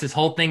once this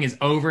whole thing is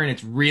over and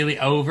it's really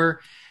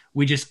over,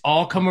 we just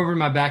all come over to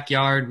my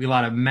backyard. We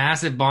light a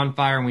massive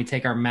bonfire and we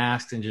take our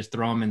masks and just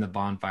throw them in the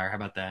bonfire. How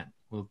about that?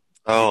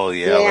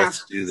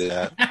 Let's do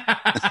that.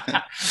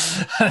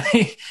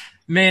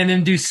 Man,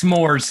 then do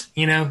s'mores,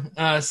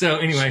 So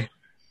anyway,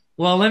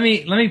 well, let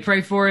me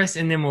pray for us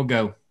and then we'll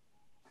go.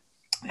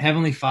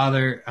 Heavenly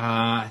Father,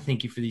 I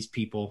thank you for these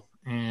people,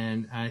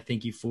 and I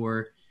thank you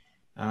for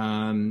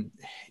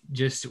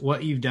just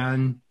what you've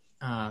done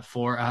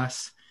for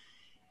us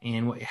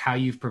and how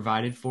you've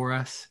provided for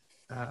us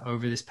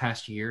over this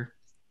past year.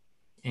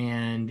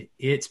 And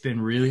it's been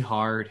really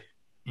hard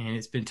and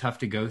it's been tough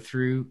to go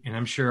through. And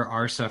I'm sure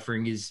our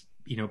suffering is,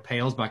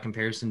 pales by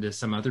comparison to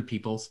some other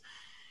people's.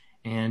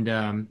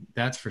 And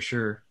that's for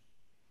sure.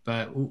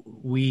 But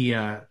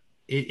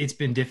it's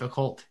been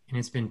difficult, and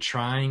it's been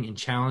trying and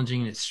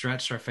challenging, and it's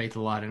stretched our faith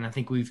a lot. And I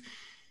think we've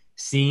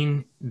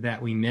seen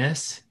that we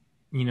miss,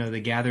 the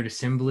gathered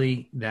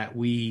assembly, that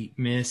we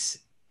miss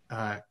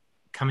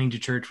coming to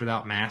church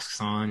without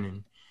masks on,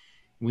 and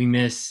we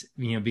miss,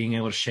 being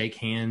able to shake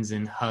hands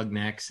and hug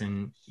necks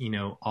and,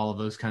 all of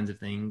those kinds of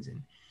things.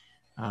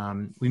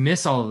 And we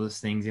miss all of those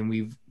things. And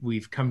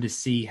we've come to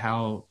see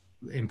how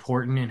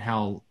important and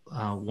how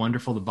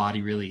wonderful the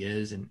body really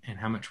is, and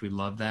how much we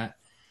love that.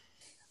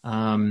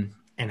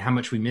 And how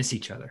much we miss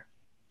each other.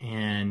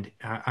 And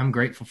I'm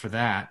grateful for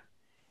that.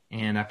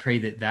 And I pray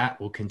that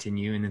will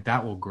continue and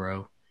that will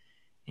grow.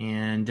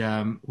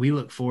 And we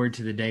look forward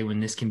to the day when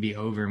this can be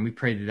over, and we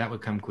pray that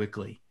would come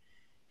quickly.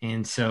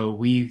 And so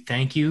we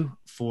thank you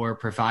for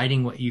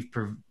providing what you've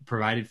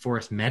provided for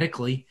us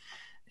medically.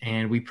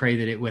 And we pray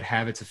that it would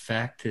have its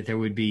effect, that there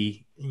would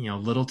be,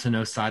 little to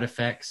no side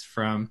effects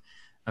from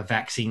a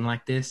vaccine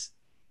like this.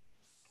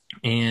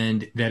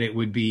 And that it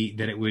would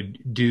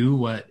do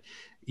what,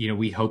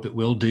 we hope it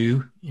will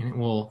do, and it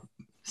will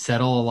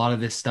settle a lot of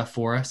this stuff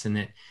for us, and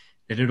that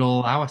it'll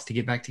allow us to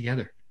get back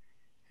together.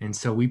 And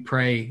so we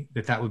pray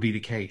that would be the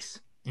case.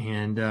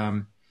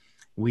 And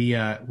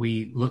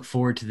we look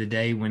forward to the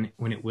day when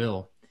it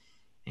will.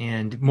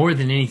 And more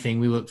than anything,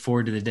 we look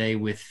forward to the day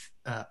with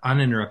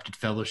uninterrupted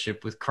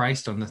fellowship with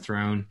Christ on the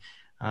throne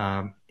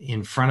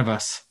in front of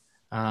us,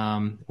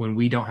 when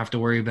we don't have to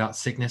worry about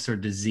sickness or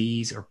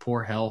disease or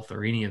poor health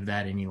or any of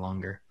that any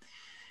longer.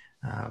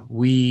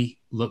 We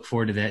look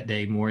forward to that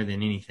day more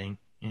than anything.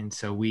 And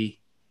so we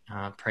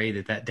pray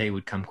that day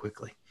would come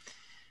quickly.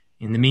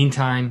 In the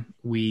meantime,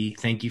 we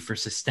thank you for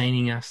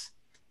sustaining us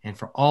and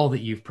for all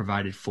that you've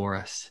provided for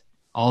us,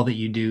 all that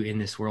you do in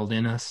this world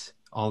in us,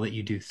 all that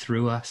you do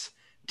through us,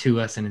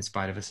 to us, and in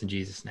spite of us. In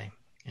Jesus' name,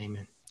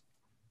 amen.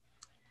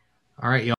 All right, y'all.